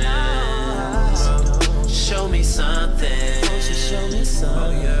 Show me something. Won't you show me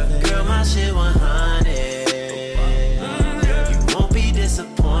something? Girl, my shit 100. You won't be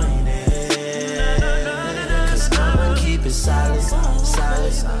disappointed. Solid,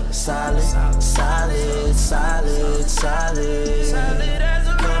 solid, solid, solid, solid,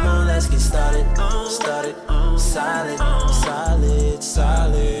 solid. Come on, let's get started, started. Solid, solid,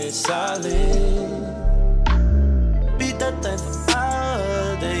 solid, solid. Beat that thing for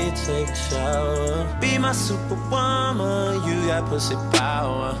hours, then you take a shower. Be my superwoman, you got pussy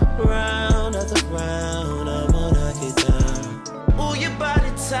power. Round after round, I'ma knock it down. Ooh, your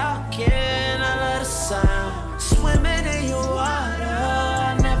body talking, I love the sound. Swimming in your water,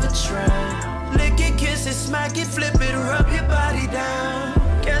 I never try. Lick it, kiss it, smack it, flip it, rub your body down.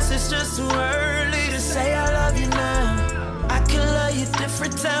 Guess it's just too early to say I love you now. I can love you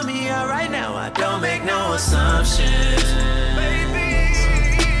different, tell me out right now. I don't make no assumptions. Baby,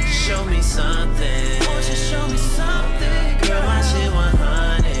 show me something. Won't you show me something? Girl, my shit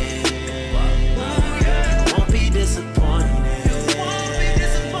 100. You won't be disappointed.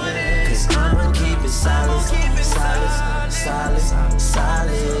 Cause I'ma keep it solid. Solid, solid,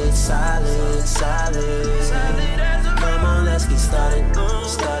 solid, solid, solid. Come on, let's get started,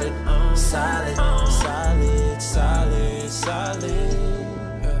 started. Solid, solid, solid, solid.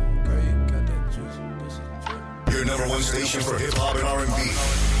 number one station for hip hop and R&B.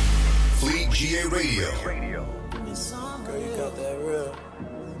 Fleet GA Radio. Give me some real. Got that real.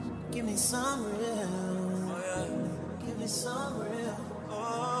 Give me some real. Oh, yeah. Give me some real.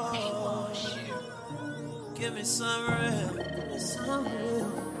 Oh, give me some real. Give me some real.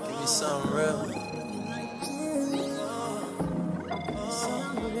 Give me some real.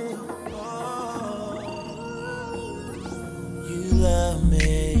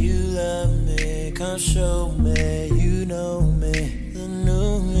 You love me, come show me, you know me. The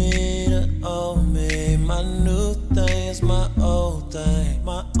new me, the old me. My new thing is my old thing.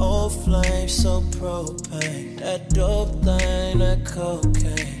 My old flame, so propane. That dope thing, that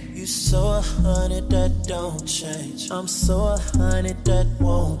cocaine. You so 100 that don't change. I'm so 100 that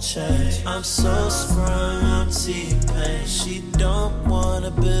won't change. I'm so sprung, I'm T-Pain. She don't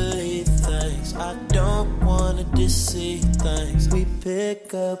wanna believe things. I don't wanna deceive things. We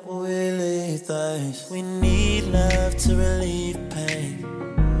pick up where we leave things. We need love to relieve pain.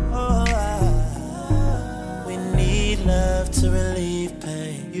 Oh, we need love to relieve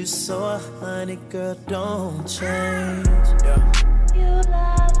pain. You so 100, girl, don't change. Yeah. You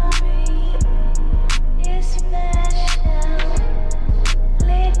love me, you're special,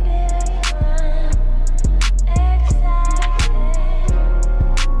 living fun, excited.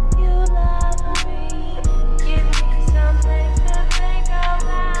 You love me, give me something to think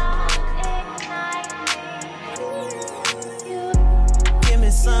about, ignite me. You Give me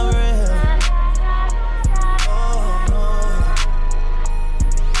some real. Oh, oh.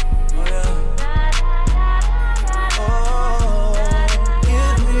 Oh, yeah. Oh,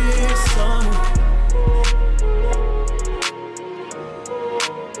 give me some.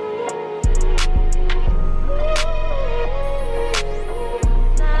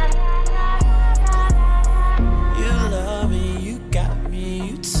 You love me, you got me,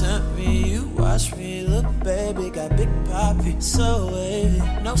 you tempt me, you watch me. Look, baby, got big poppy, so wavy.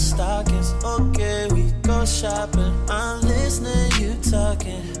 No stockings, okay, we go shopping. I'm listening, you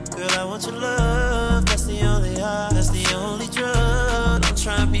talking. Girl, I want your love, that's the only high, that's the only drug. I'm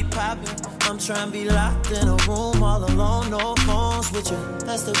trying to be popping, I'm trying to be locked in a room all alone, no phones with you.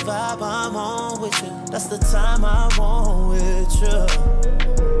 That's the vibe I'm on with you, that's the time I want with you.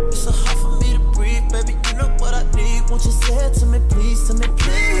 It's so hard for me to breathe, baby, you know what I need. Won't you say it to me, please,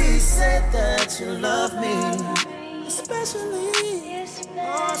 say that you love me. Especially,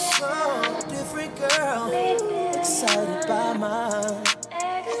 oh, so different girl, excited by my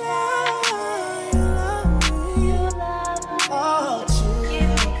you love me. Oh, give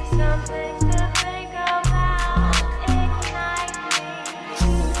me something to think about, ignite me.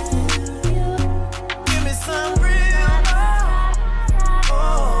 You give me some real.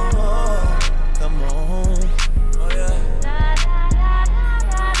 Oh, oh, come on. Oh, yeah.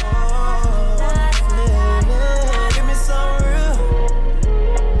 Oh, I feel it. Give me some real.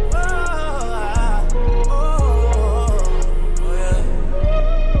 Oh, yeah.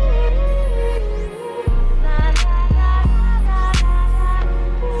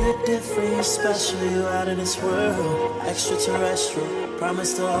 You're different, you're special, you're out of this world. Extraterrestrial,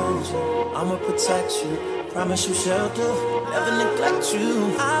 promise to hold you. I'ma protect you, promise you shelter, never neglect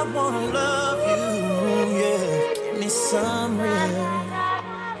you. I wanna love you, yeah. Give me some real.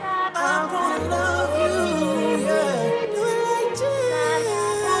 I wanna love you, yeah. Do it like this.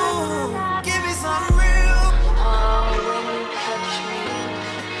 Give me some real. Oh, when you touch me,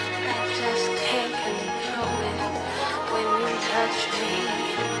 I just can't control it. When you touch me,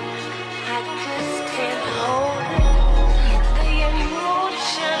 I just can't hold it. The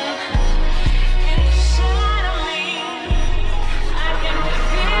emotion inside of me, I can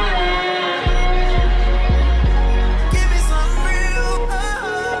feel it. Give me some real.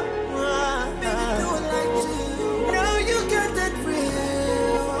 Baby, do it like you. Now you got that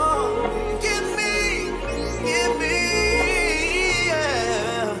real. Give me,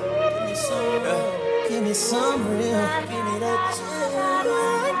 yeah. Give me some real. Give me some real. Give me that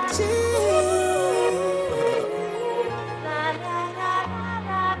chill.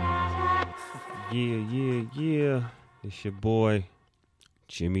 Yeah. It's your boy,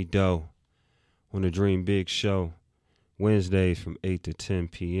 Jimmy Doe, on the Dream Big Show. Wednesdays from 8 to 10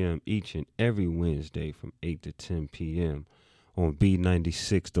 p.m. Each and every Wednesday from 8 to 10 p.m. on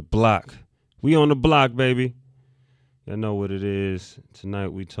B96 The Block. We on the block, baby. Y'all know what it is. Tonight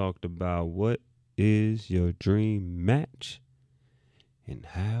we talked about what is your dream match and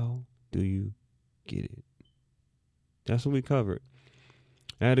how do you get it. That's what we covered.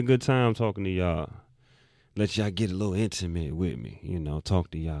 I had a good time talking to y'all. Let y'all get a little intimate with me, talk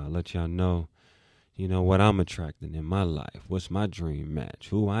to y'all. Let y'all know, You know, what I'm attracting in my life. What's my dream match?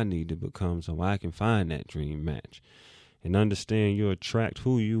 Who I need to become so I can find that dream match. And understand you attract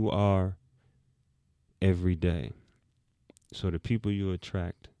who you are every day. So the people you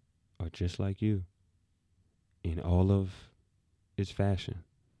attract are just like you in all of its fashion.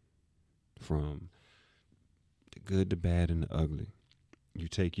 From the good, the bad, and the ugly. You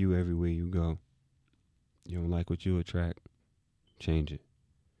take you everywhere you go. You don't like what you attract, change it.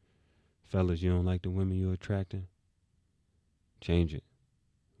 Fellas, you don't like the women you're attracting, change it.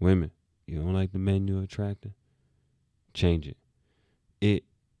 Women, you don't like the men you're attracting, change it. It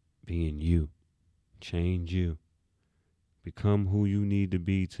being you. Change you. Become who you need to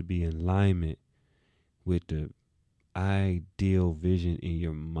be in alignment with the ideal vision in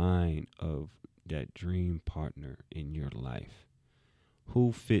your mind of that dream partner in your life.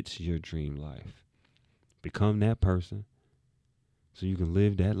 Who fits your dream life? Become that person so you can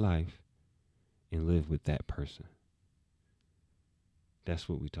live that life and live with that person. That's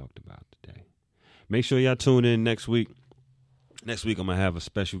what we talked about today. Make sure y'all tune in next week. Next week I'm going to have a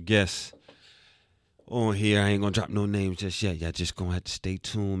special guest on here. I ain't going to drop no names just yet. Y'all just going to have to stay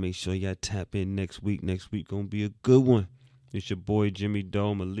tuned. Make sure y'all tap in next week. Next week going to be a good one. It's your boy Jimmy Doe.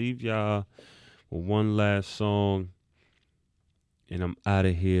 I'm going to leave y'all with one last song. And I'm out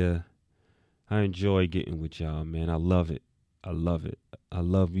of here. I enjoy getting with y'all, man. I love it. I love it. I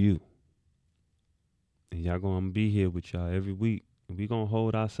love you. And y'all going to be here with y'all every week. And we going to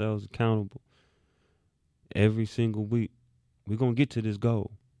hold ourselves accountable every single week. We're going to get to this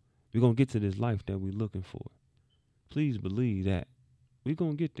goal. We're going to get to this life that we're looking for. Please believe that. We're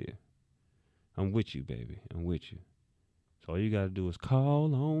going to get there. I'm with you, baby. I'm with you. So all you got to do is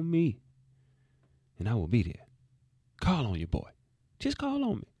call on me. And I will be there. Call on your boy. Just call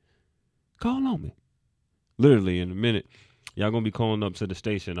on me. Call on me. Literally in a minute, y'all going to be calling up to the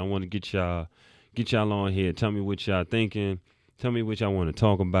station. I want to get y'all on here. Tell me what y'all thinking. Tell me what y'all want to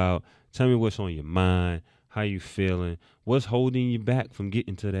talk about. Tell me what's on your mind. How you feeling? What's holding you back from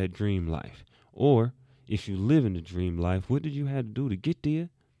getting to that dream life? Or if you live in the dream life, what did you have to do to get there?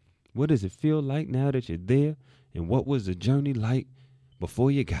 What does it feel like now that you're there? And what was the journey like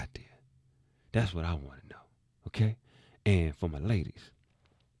before you got there? That's what I want to know. Okay? And for my ladies,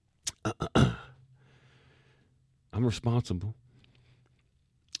 I'm responsible.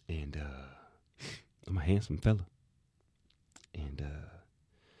 And I'm a handsome fella. And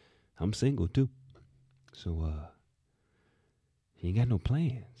I'm single too. So you ain't got no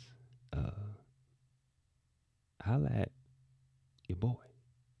plans. Holla at your boy,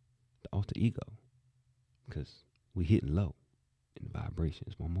 the alter ego. Because we hitting low in the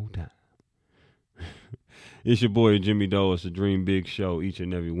vibrations one more time. It's your boy Jimmy Doe. It's the Dream Big Show each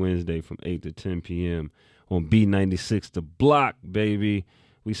and every Wednesday from 8 to 10 p.m. on B96 The Block, baby.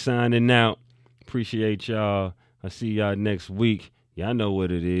 We signing out. Appreciate y'all. I'll see y'all next week. Y'all know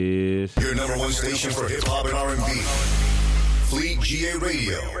what it is. Your number one station for hip-hop and R&B. Fleet GA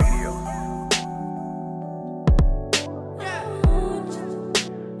Radio.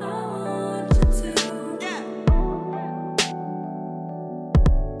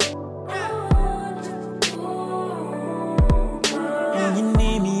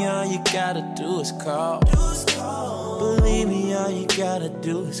 Gotta do is call. Believe me, all you gotta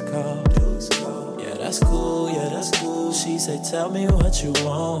do is call. Yeah, that's cool, yeah, that's cool. She say, tell me what you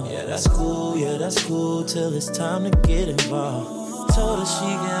want. Yeah, that's cool, yeah, that's cool. Till it's time to get involved. Told her she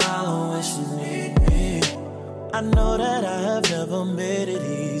can holler when she need me. I know that I have never made it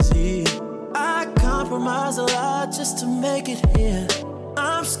easy. I compromise a lot just to make it here.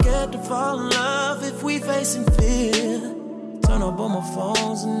 I'm scared to fall in love if we facing fear. Turn up on my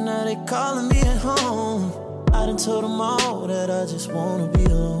phones and now they calling me at home. I done told them all that I just wanna be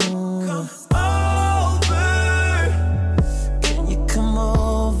alone. Come over. Can you come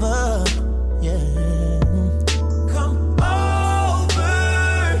over? Yeah. Come over.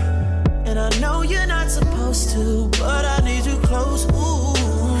 And I know you're not supposed to, but I need you close. Ooh.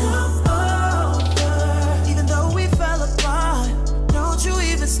 Come over. Even though we fell apart, don't you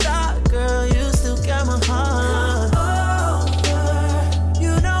even stop, girl. You still got my heart.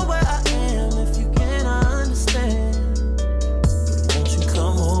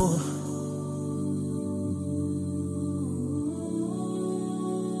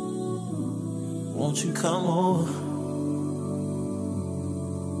 Won't you come over?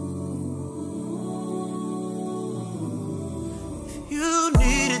 If you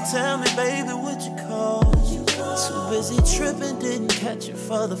need it, tell me, baby, what you call? Too busy tripping, didn't catch it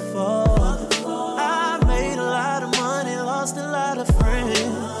for the fall. I made a lot of money, lost a lot of friends.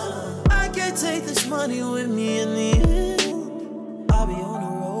 I can't take this money with me in the end. I'll be on the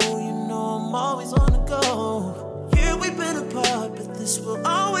road, you know I'm I'm always on the go. Yeah, we've been apart, but this will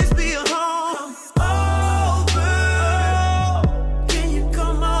always be a home. Over. Can you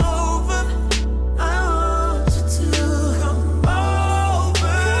come over? I want you to come over.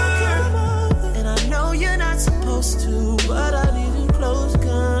 And I know you're not supposed to, but I need you close,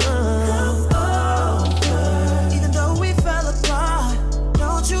 come over. Even though we fell apart,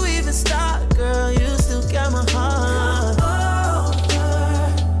 don't you even stop, girl. You still got my heart.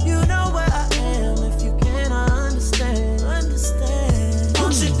 You know where I am. If you can't understand.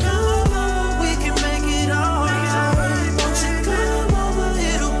 Won't you come over? We can make it all right. Won't you come over?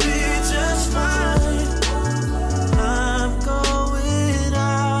 It'll be just fine. I'm going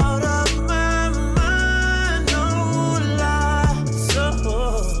out of my mind, no lie. So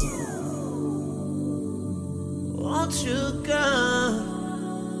won't you come?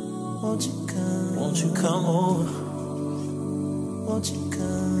 Won't you come? Won't you come over? Won't you come?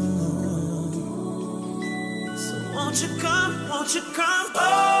 So won't you come? Won't you come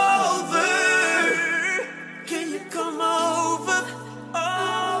over? Can you come over?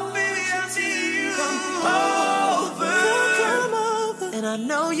 Oh, baby, I see you. Come over. And I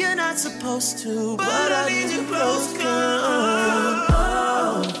know you're not supposed to, but I need you close, come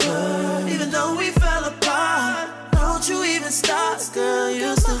over. Even though we fell apart, don't you even stop, girl.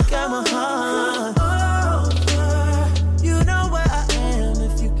 You still got my heart. You know where I am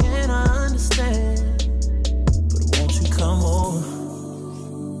if you can't understand. But won't you come over?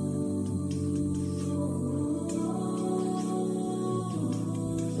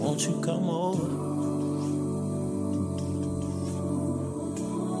 Won't you come over?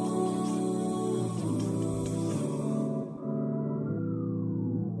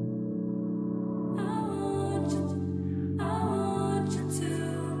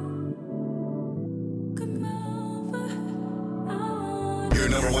 Your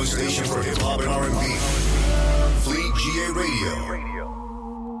number one station for hip hop and R&B. Fleet GA Radio.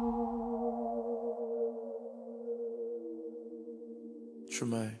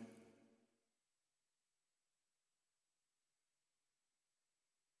 Tremaine.